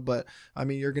allowed, but I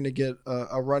mean, you're going to get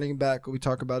a running back. We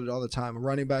talk about it all the time. A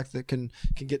running back that can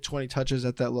get 20 touches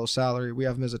at that low salary. We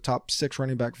have him as a top 6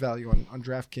 running back value on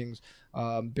DraftKings.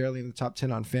 Barely in the top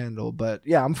 10 on FanDuel, but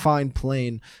yeah, I'm fine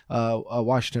playing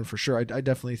Washington for sure. I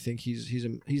definitely think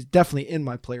he's definitely in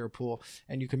my player pool,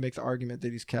 and you can make the argument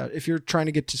that he's if you're trying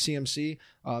to get to CMC,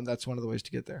 that's one of the ways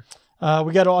to get there.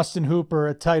 We got Austin Hooper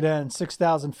at tight end,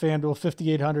 6,000 FanDuel,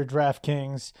 5,800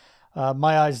 DraftKings.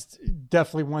 My eyes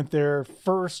definitely went there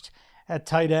first at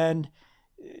tight end.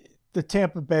 The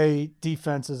Tampa Bay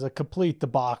defense is a complete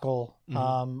debacle.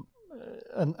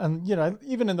 And you know,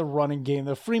 even in the running game,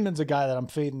 the Freeman's a guy that I'm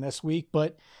fading this week.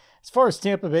 But as far as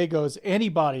Tampa Bay goes,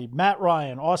 anybody, Matt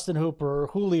Ryan, Austin Hooper,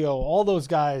 Julio, all those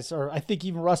guys, or I think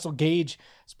even Russell Gage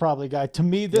is probably a guy. To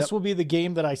me, this will be the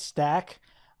game that I stack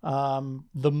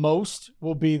the most.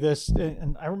 Will be this.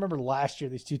 And I remember last year,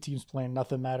 these two teams playing,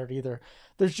 nothing mattered either.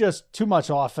 There's just too much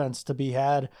offense to be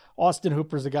had. Austin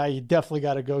Hooper's a guy you definitely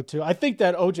got to go to. I think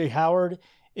that OJ Howard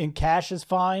in cash is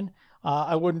fine.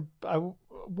 I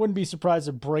wouldn't be surprised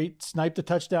if Brait sniped a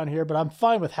touchdown here, but I'm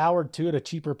fine with Howard too at a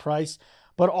cheaper price.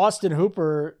 But Austin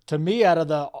Hooper, to me, out of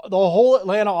the whole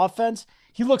Atlanta offense,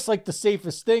 he looks like the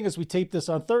safest thing as we tape this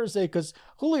on Thursday because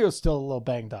Julio's still a little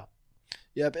banged up.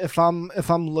 Yep. If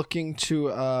I'm looking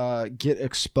to get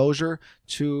exposure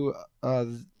to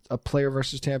a player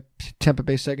versus Tampa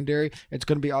Bay secondary, it's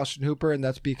going to be Austin Hooper, and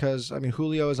that's because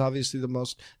Julio is obviously the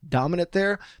most dominant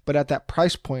there, but at that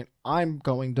price point, I'm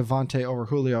going Devontae over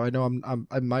Julio. I know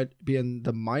I might be in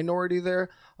the minority there,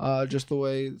 just the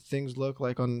way things look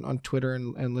like on Twitter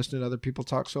and listening to other people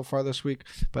talk so far this week.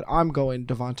 But I'm going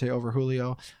Devontae over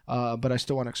Julio. But I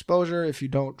still want exposure. If you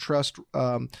don't trust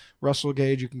Russell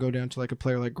Gage, you can go down to like a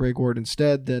player like Greg Ward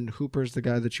instead. Then Hooper's the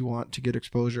guy that you want to get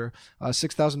exposure.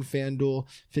 6,000 FanDuel,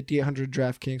 5,800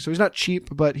 DraftKings. So he's not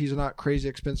cheap, but he's not crazy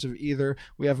expensive either.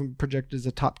 We have him projected as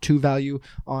a top 2 value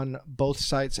on both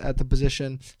sites at the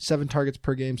position. 7 targets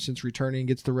per game since returning,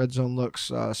 gets the red zone looks.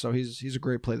 So he's a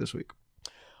great play this week.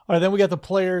 All right, then we got the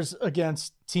players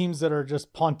against teams that are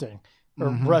just punting or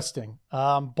resting.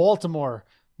 Baltimore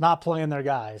not playing their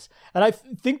guys. And I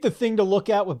think the thing to look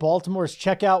at with Baltimore is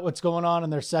check out what's going on in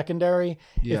their secondary.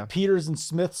 Yeah. If Peters and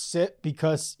Smith sit,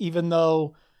 because even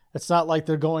though it's not like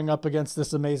they're going up against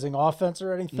this amazing offense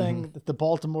or anything, that the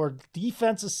Baltimore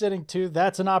defense is sitting too,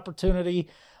 that's an opportunity.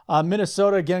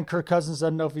 Minnesota, again, Kirk Cousins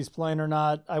doesn't know if he's playing or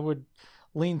not. I would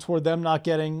lean toward them not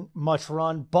getting much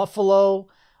run. Buffalo,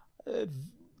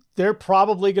 they're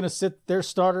probably going to sit their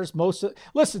starters.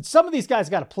 Listen, some of these guys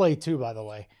got to play too, by the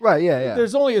way. Right, yeah.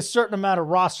 There's only a certain amount of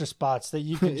roster spots that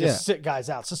you can just sit guys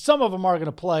out. So some of them are going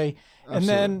to play. Absolutely. And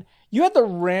then you had the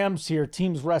Rams here,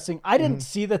 teams resting. I didn't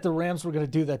see that the Rams were going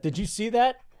to do that. Did you see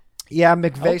that? Yeah,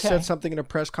 McVay said something in a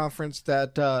press conference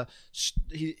that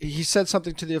he said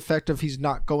something to the effect of he's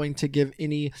not going to give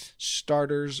any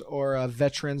starters or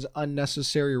veterans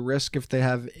unnecessary risk if they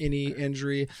have any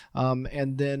injury.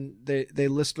 And then they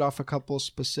listed off a couple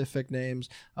specific names.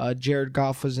 Jared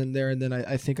Goff was in there, and then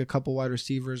I think a couple wide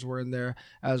receivers were in there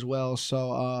as well.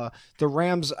 So the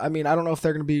Rams, I mean, I don't know if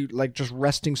they're going to be like just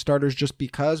resting starters just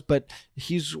because, but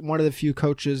he's one of the few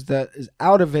coaches that is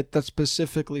out of it that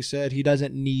specifically said he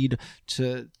doesn't need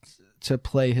to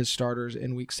play his starters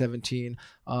in week 17.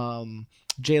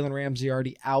 Jalen Ramsey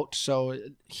already out, so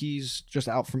he's just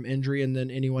out from injury, and then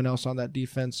anyone else on that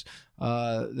defense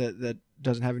that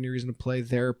doesn't have any reason to play,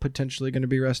 they're potentially going to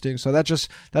be resting. So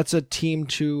that's a team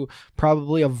to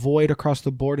probably avoid across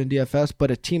the board in DFS,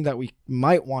 but a team that we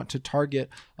might want to target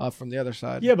from the other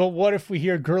side. Yeah, but what if we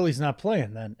hear Gurley's not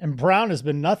playing then? And Brown has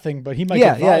been nothing, but he might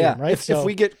get volume, right? If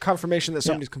we get confirmation that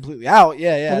somebody's completely out,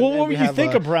 Well, what would you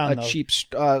think of Brown, though? Cheap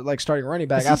starting running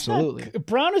back, absolutely.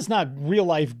 Brown is not real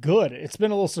life good. It's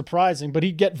been a little surprising, but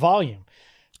he'd get volume.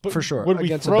 But for sure. Would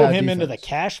we throw him into the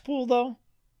cash pool, though?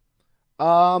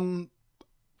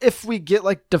 If we get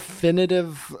like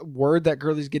definitive word that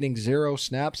Gurley's getting 0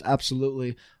 snaps,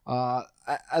 absolutely.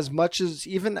 As much as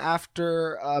even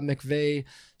after McVay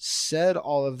said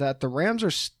all of that, the Rams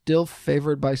are still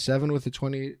favored by 7 with a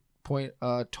 20-point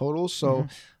total. So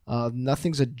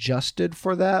nothing's adjusted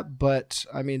for that. But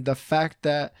I mean, the fact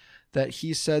that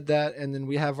he said that, and then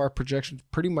we have our projections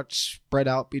pretty much spread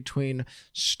out between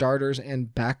starters and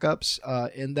backups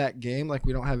in that game. Like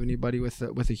we don't have anybody with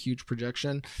a huge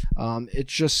projection.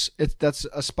 That's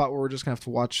a spot where we're just gonna have to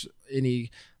watch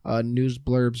any news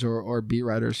blurbs or beat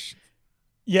writers.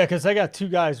 Yeah, because I got two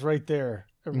guys right there,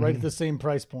 right at the same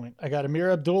price point. I got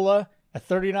Amir Abdullah at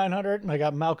 3,900, and I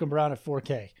got Malcolm Brown at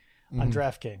 4K on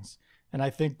DraftKings. And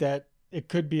I think that it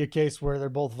could be a case where they're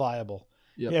both viable.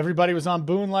 Yep. Everybody was on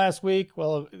Boone last week.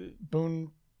 Well,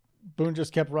 Boone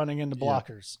just kept running into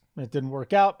blockers. It didn't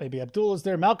work out. Maybe Abdullah's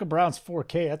there. Malcolm Brown's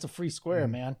 4K. That's a free square,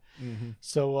 man.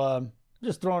 So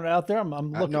just throwing it out there.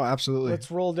 I'm looking. No, absolutely. Let's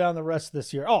roll down the rest of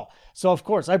this year. Oh, so of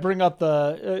course I bring up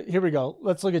here we go.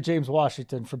 Let's look at James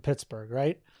Washington from Pittsburgh,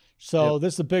 right? So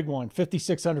this is a big one.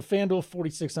 5,600 FanDuel,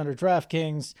 4,600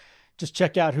 DraftKings. Just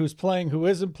check out who's playing, who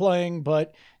isn't playing.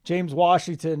 But James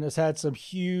Washington has had some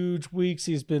huge weeks.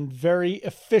 He's been very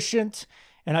efficient.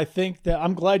 And I think that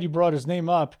I'm glad you brought his name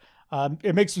up.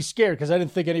 It makes me scared because I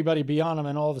didn't think anybody be on him,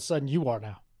 and all of a sudden you are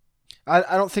now.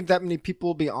 I don't think that many people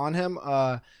will be on him.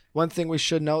 One thing we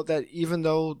should note that even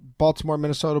though Baltimore,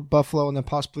 Minnesota, Buffalo, and then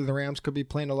possibly the Rams could be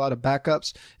playing a lot of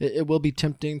backups, it will be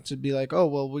tempting to be like, oh,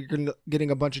 well, we're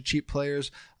getting a bunch of cheap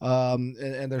players,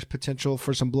 and there's potential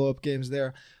for some blow-up games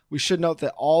there. We should note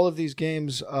that all of these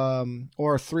games,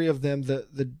 or 3 of them,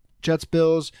 the Jets,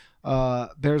 Bills,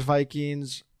 Bears,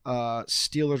 Vikings,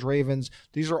 Steelers, Ravens,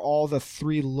 these are all the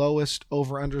 3 lowest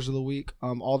over-unders of the week.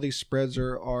 All these spreads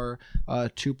are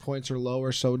 2 points or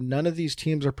lower, so none of these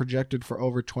teams are projected for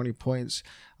over 20 points.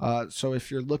 So if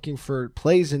you're looking for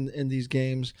plays in these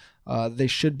games, they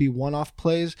should be one-off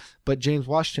plays. But James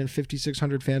Washington,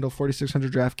 5,600 FanDuel,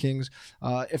 4,600 DraftKings.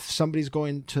 If somebody's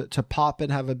going to pop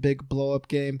and have a big blow-up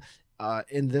game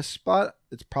in this spot,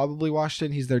 it's probably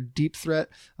Washington. He's their deep threat,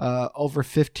 over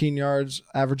 15 yards,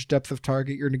 average depth of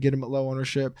target. You're going to get him at low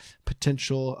ownership,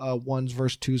 potential 1s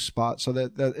versus 2s spot. So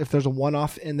that if there's a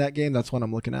one-off in that game, that's what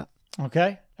I'm looking at.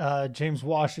 Okay. James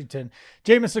Washington.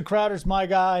 Jamison Crowder's my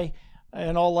guy.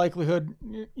 In all likelihood,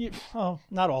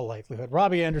 not all likelihood.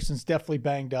 Robbie Anderson's definitely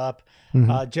banged up.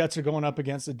 Jets are going up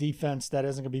against a defense that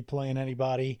isn't going to be playing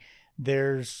anybody.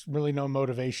 There's really no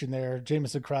motivation there.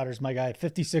 Jamison Crowder's my guy at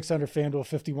 5,600 FanDuel,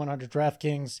 5,100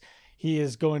 DraftKings. He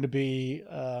is going to be,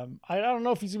 I don't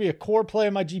know if he's going to be a core play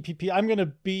in my GPP. I'm going to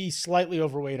be slightly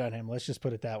overweight on him. Let's just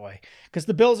put it that way. Because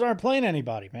the Bills aren't playing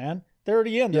anybody, man. They're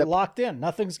already in. They're locked in.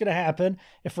 Nothing's going to happen.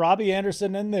 If Robbie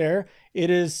Anderson in there,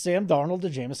 it is Sam Darnold to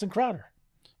Jamison Crowder.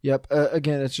 Yep.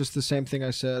 Again, it's just the same thing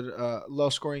I said. Low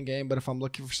scoring game, but if I'm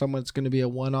looking for someone, it's going to be a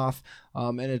one-off,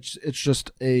 and it's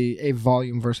just a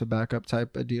volume versus backup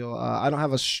type of deal. I don't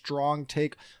have a strong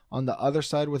take on the other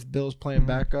side with Bills playing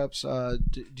backups.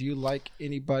 Do you like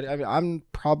anybody? I mean, I'm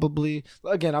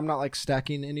not like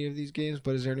stacking any of these games,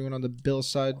 but is there anyone on the Bills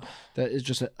side that is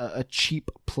just a cheap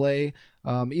play?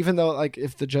 Even though, like,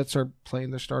 if the Jets are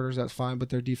playing their starters, that's fine, but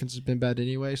their defense has been bad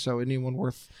anyway. So anyone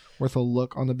worth a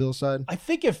look on the Bills side? I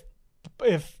think if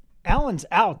Allen's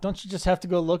out, don't you just have to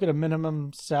go look at a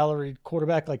minimum salaried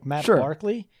quarterback like Matt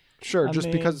Barkley? Sure,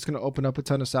 because it's going to open up a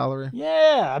ton of salary.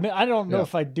 Yeah, I mean, I don't know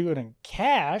if I'd do it in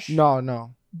cash.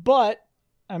 No. But,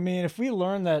 I mean, if we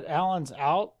learn that Allen's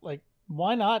out, like,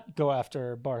 why not go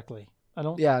after Barkley? I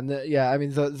don't. Yeah, I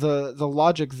mean, the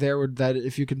logic there would that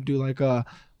if you can do like a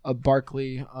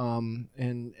Barkley, and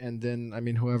then I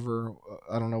mean whoever,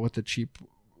 I don't know what the cheap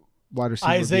wide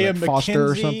receiver Isaiah would be, like Foster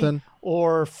McKenzie or something,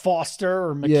 or Foster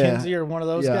or McKenzie or one of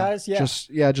those guys.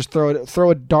 Yeah, just throw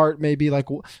a dart, maybe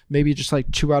just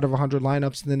like 2 out of 100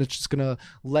 lineups, and then it's just gonna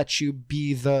let you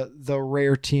be the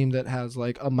rare team that has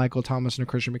like a Michael Thomas and a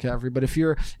Christian McCaffrey. But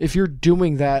if you're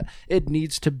doing that, it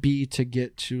needs to be to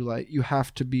get to like, you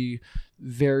have to be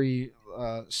very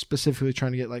specifically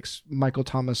trying to get like Michael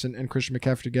Thomas and Christian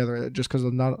McCaffrey together, just because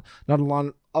not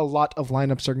a lot of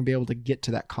lineups are going to be able to get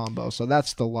to that combo. So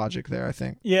that's the logic there, I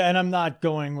think. Yeah, and I'm not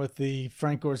going with the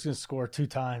Frank Gore's going to score 2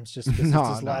 times just because it's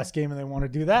his last game and they want to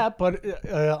do that. But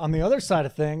on the other side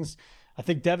of things, I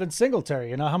think Devin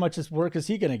Singletary, how much work is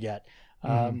he going to get?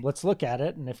 Let's look at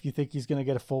it. And if you think he's going to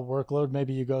get a full workload,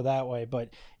 maybe you go that way. But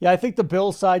yeah, I think the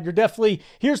Bills side,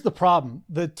 here's the problem.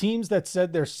 The teams that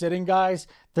said they're sitting guys,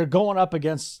 they're either going up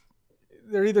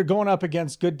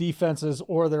against good defenses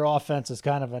or their offense is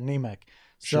kind of anemic.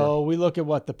 So we look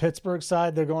at the Pittsburgh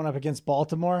side, they're going up against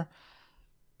Baltimore.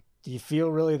 Do you feel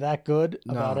really that good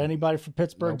about anybody from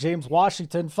Pittsburgh? Nope. James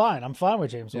Washington, fine. I'm fine with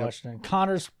James Washington.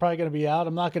 Connor's probably going to be out.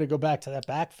 I'm not going to go back to that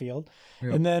backfield.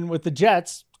 Yep. And then with the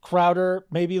Jets, Crowder,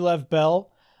 maybe Lev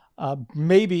Bell,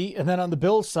 maybe. And then on the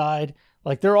Bills side,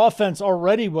 like their offense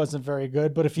already wasn't very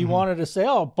good. But if you wanted to say,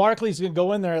 Barkley's going to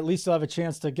go in there, at least he'll have a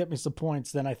chance to get me some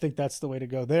points, then I think that's the way to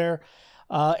go there.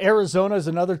 Arizona is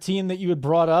another team that you had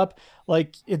brought up.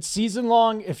 Like, it's season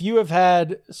long. If you have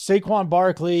had Saquon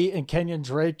Barkley and Kenyon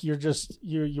Drake, you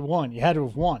won. You had to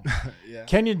have won. Yeah.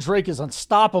 Kenyon Drake is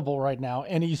unstoppable right now,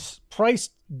 and he's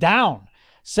priced down.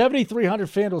 7,300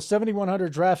 FanDuel,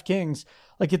 7,100 DraftKings.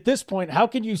 Like, at this point, how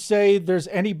can you say there's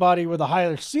anybody with a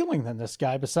higher ceiling than this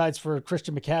guy besides for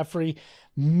Christian McCaffrey?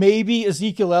 Maybe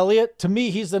Ezekiel Elliott. To me,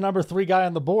 he's the number 3 guy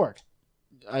on the board.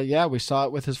 Yeah, we saw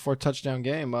it with his 4-touchdown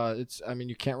game.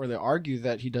 You can't really argue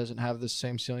that he doesn't have the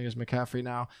same ceiling as McCaffrey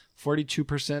now.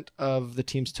 42% of the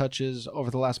team's touches over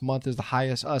the last month is the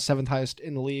highest, 7th highest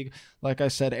in the league. Like I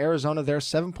said, Arizona, they're a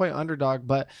 7-point underdog,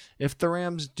 but if the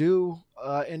Rams do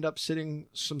end up sitting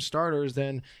some starters,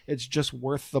 then it's just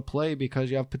worth the play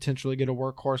because you have potentially get a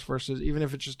workhorse versus, even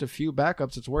if it's just a few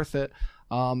backups, it's worth it.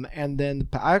 And then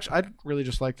I really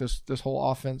just like this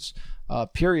whole offense,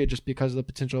 period, just because of the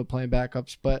potential of playing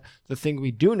backups. But the thing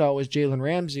we do know is Jalen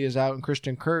Ramsey is out and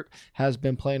Christian Kirk has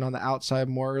been playing on the outside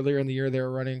more. Earlier in the year,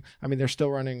 they're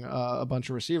still running a bunch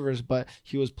of receivers, but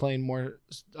he was playing more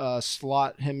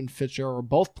slot. Him and Fitzgerald were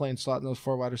both playing slot in those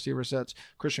 4 wide receiver sets.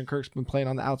 Christian Kirk's been playing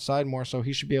on the outside more, so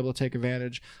he should be able to take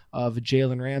advantage of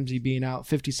Jalen Ramsey being out.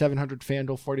 5,700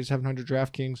 FanDuel, 4,700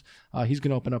 DraftKings. He's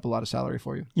going to open up a lot of salary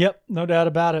for you. Yep, no doubt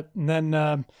about it. And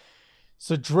then,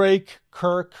 so Drake,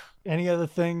 Kirk, any other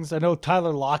things? I know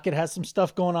Tyler Lockett has some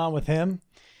stuff going on with him.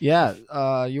 Yeah,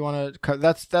 you want to?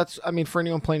 That's. I mean, for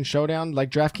anyone playing Showdown,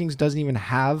 like DraftKings doesn't even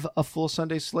have a full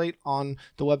Sunday slate on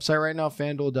the website right now.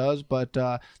 FanDuel does, but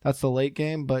that's the late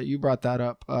game. But you brought that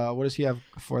up. What does he have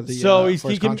for the? So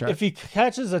if he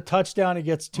catches a touchdown, he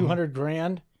gets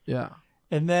 $200,000. Yeah.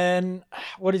 And then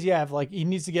what does he have? Like, he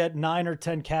needs to get 9 or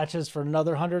 10 catches for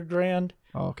another $100,000.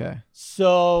 Oh, okay.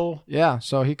 So yeah,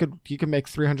 so he could make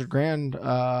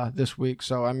 $300,000 this week.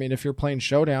 So I mean, if you're playing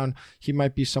Showdown, he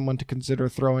might be someone to consider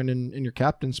throwing in your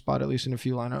captain spot, at least in a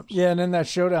few lineups. Yeah, and in that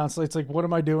Showdown, so it's like, what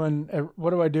am I doing?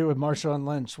 What do I do with Marshawn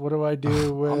Lynch? What do I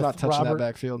do with I'm not touching Robert that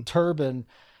backfield. Turbin?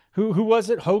 Who was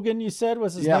it? Hogan, you said,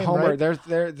 was his name, Homer.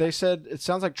 right? They said it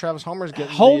sounds like Travis Homer's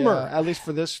getting at least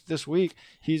for this week.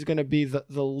 He's going to be the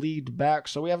lead back.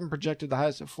 So we haven't projected the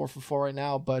highest at 4 for 4 right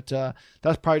now, but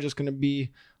that's probably just going to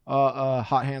be a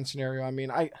hot hand scenario. I mean,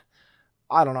 I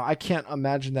don't know. I can't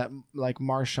imagine that, like,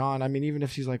 Marshawn. I mean, even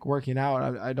if he's like working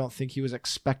out, I don't think he was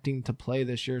expecting to play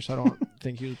this year. So I don't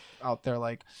think he was out there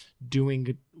like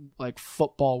doing like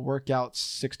football workouts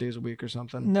 6 days a week or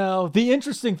something. No, the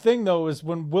interesting thing though is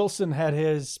when Wilson had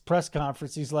his press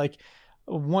conference, he's like,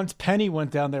 once Penny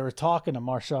went down, they were talking to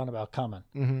Marshawn about coming.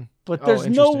 Mm-hmm. But there's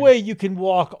no way you can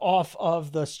walk off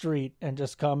of the street and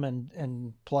just come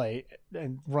and play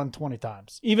and run 20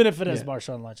 times, even if it is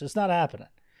Marshawn Lynch. It's not happening.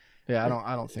 Yeah,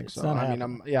 I don't think so. I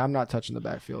mean, I'm not touching the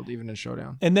backfield even in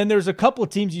showdown. And then there's a couple of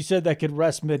teams you said that could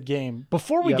rest mid-game.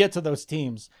 Before we get to those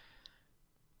teams,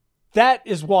 that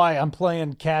is why I'm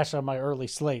playing cash on my early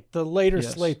slate. The later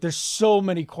slate, there's so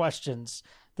many questions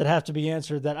that have to be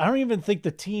answered that I don't even think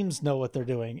the teams know what they're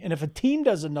doing. And if a team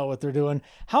doesn't know what they're doing,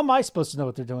 how am I supposed to know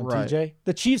what they're doing, TJ?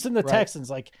 The Chiefs and the Texans,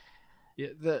 like...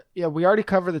 Yeah, we already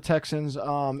covered the Texans.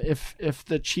 If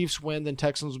the Chiefs win, then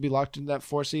Texans will be locked into that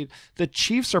 4 seed. The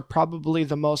Chiefs are probably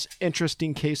the most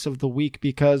interesting case of the week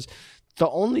because the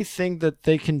only thing that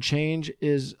they can change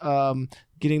is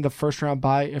getting the first round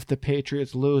bye if the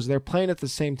Patriots lose. They're playing at the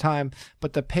same time,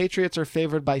 but the Patriots are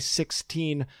favored by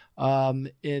 16 over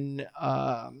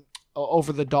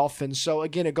the Dolphins. So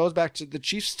again, it goes back to the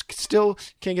Chiefs still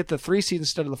can get the 3 seed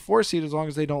instead of the 4 seed as long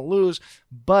as they don't lose.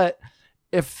 But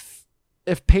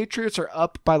if Patriots are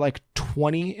up by like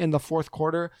 20 in the fourth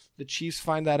quarter, the Chiefs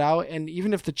find that out. And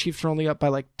even if the Chiefs are only up by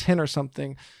like 10 or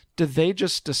something, do they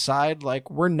just decide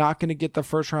like, we're not going to get the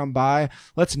first round bye.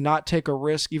 Let's not take a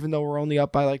risk, even though we're only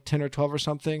up by like 10 or 12 or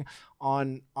something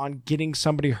on getting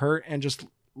somebody hurt and just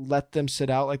let them sit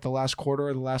out like the last quarter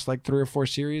or the last like 3 or 4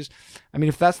 series. I mean,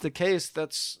 if that's the case,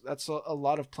 that's a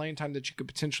lot of playing time that you could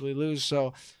potentially lose.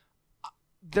 So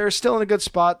they're still in a good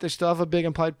spot. They still have a big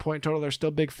implied point total. They're still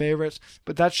big favorites,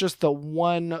 but that's just the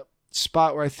one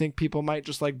spot where I think people might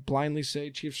just like blindly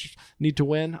say Chiefs need to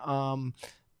win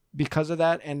because of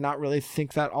that and not really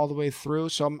think that all the way through.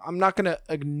 So I'm not going to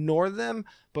ignore them,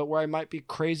 but where I might be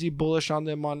crazy bullish on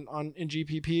them in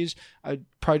GPPs, I'd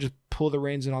probably just pull the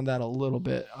reins in on that a little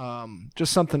bit.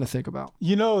 Just something to think about.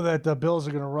 You know that the Bills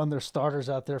are going to run their starters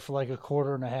out there for like a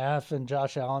quarter and a half, and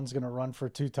Josh Allen's going to run for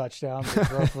 2 touchdowns and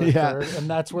throw for a third, and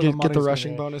that's where the money's get the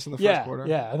rushing bonus in the first quarter.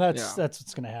 Yeah, and that's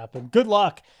what's going to happen. Good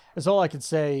luck is all I can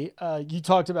say. You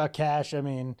talked about cash. I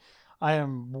mean, I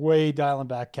am way dialing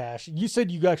back cash. You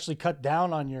said you actually cut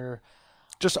down on your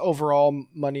just overall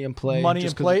money in play.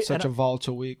 It's such a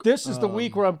volatile week. This is the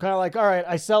week where I'm kind of like, all right,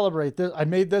 I celebrate this. I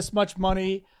made this much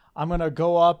money. I'm going to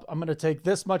go up. I'm going to take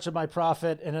this much of my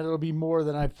profit, and it'll be more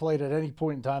than I've played at any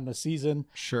point in time this season.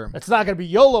 Sure. It's not going to be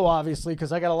YOLO, obviously,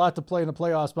 because I got a lot to play in the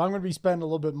playoffs, but I'm going to be spending a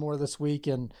little bit more this week.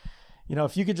 And, you know,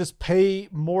 if you could just pay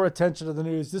more attention to the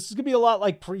news, this is going to be a lot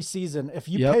like preseason. If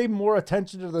you pay more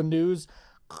attention to the news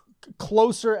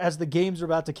closer as the games are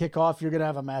about to kick off, you're going to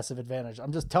have a massive advantage.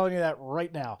 I'm just telling you that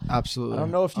right now. Absolutely. I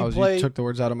don't know if you took the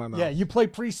words out of my mouth. Yeah, you play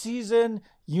preseason,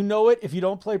 you know it. If you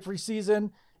don't play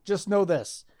preseason, just know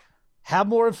this. Have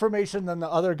more information than the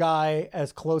other guy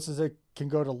as close as it can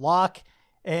go to lock.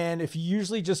 And if you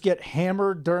usually just get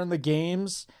hammered during the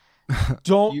games,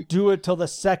 don't do it till the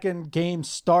second game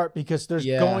start, because there's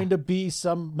going to be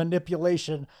some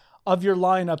manipulation of your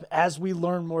lineup as we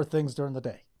learn more things during the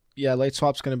day. Yeah, late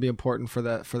swap's going to be important for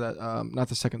that. Not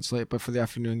the second slate, but for the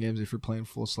afternoon games if you're playing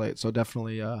full slate. So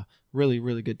definitely really,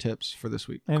 really good tips for this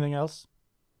week. Anything else?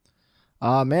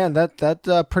 Man,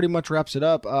 that pretty much wraps it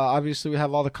up. Obviously, we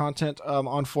have all the content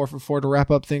on 4 for 4 to wrap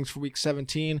up things for week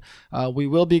 17. We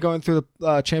will be going through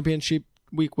the championship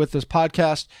week with this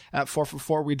podcast at 4 for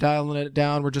 4. We dialing it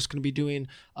down. We're just going to be doing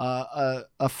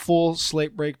a full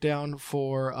slate breakdown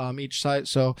for each site.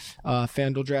 So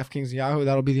FanDuel, DraftKings, and Yahoo,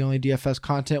 that'll be the only DFS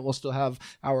content. We'll still have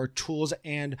our tools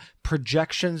and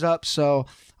projections up. So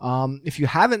if you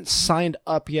haven't signed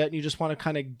up yet and you just want to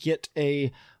kind of get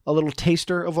a little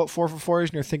taster of what 4 for 4 is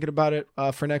and you're thinking about it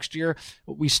for next year,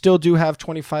 we still do have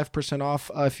 25% off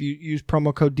if you use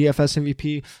promo code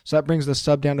DFSMVP. So that brings the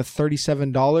sub down to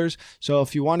 $37. So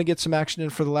if you want to get some action in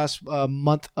for the last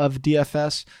month of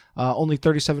DFS, only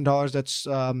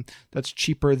 $37. That's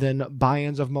cheaper than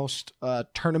buy-ins of most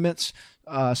tournaments.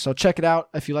 So check it out.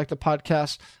 If you like the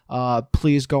podcast,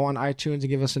 please go on iTunes and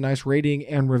give us a nice rating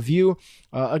and review.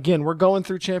 Again, we're going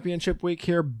through championship week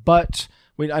here, but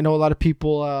I know a lot of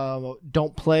people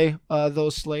don't play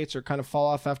those slates or kind of fall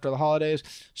off after the holidays.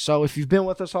 So if you've been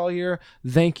with us all year,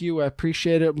 thank you. I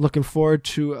appreciate it. Looking forward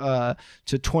to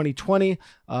 2020.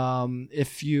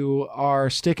 If you are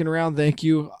sticking around, thank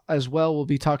you as well. We'll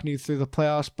be talking to you through the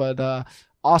playoffs, but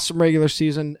awesome regular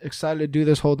season. Excited to do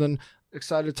this, Holden.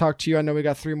 Excited to talk to you. I know we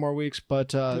got 3 more weeks,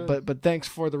 but thanks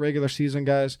for the regular season,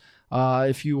 guys.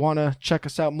 If you want to check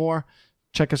us out more,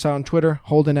 Check us out on Twitter,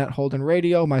 Holden at Holden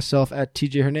Radio, myself at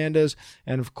TJ Hernandez,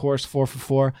 and of course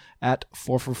 4for4 at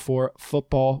 4for4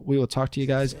 Football. We will talk to you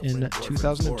guys in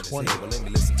 2020. Well, let me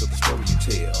listen to the story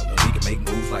you tell. We can make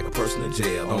moves like a person in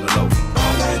jail on the low.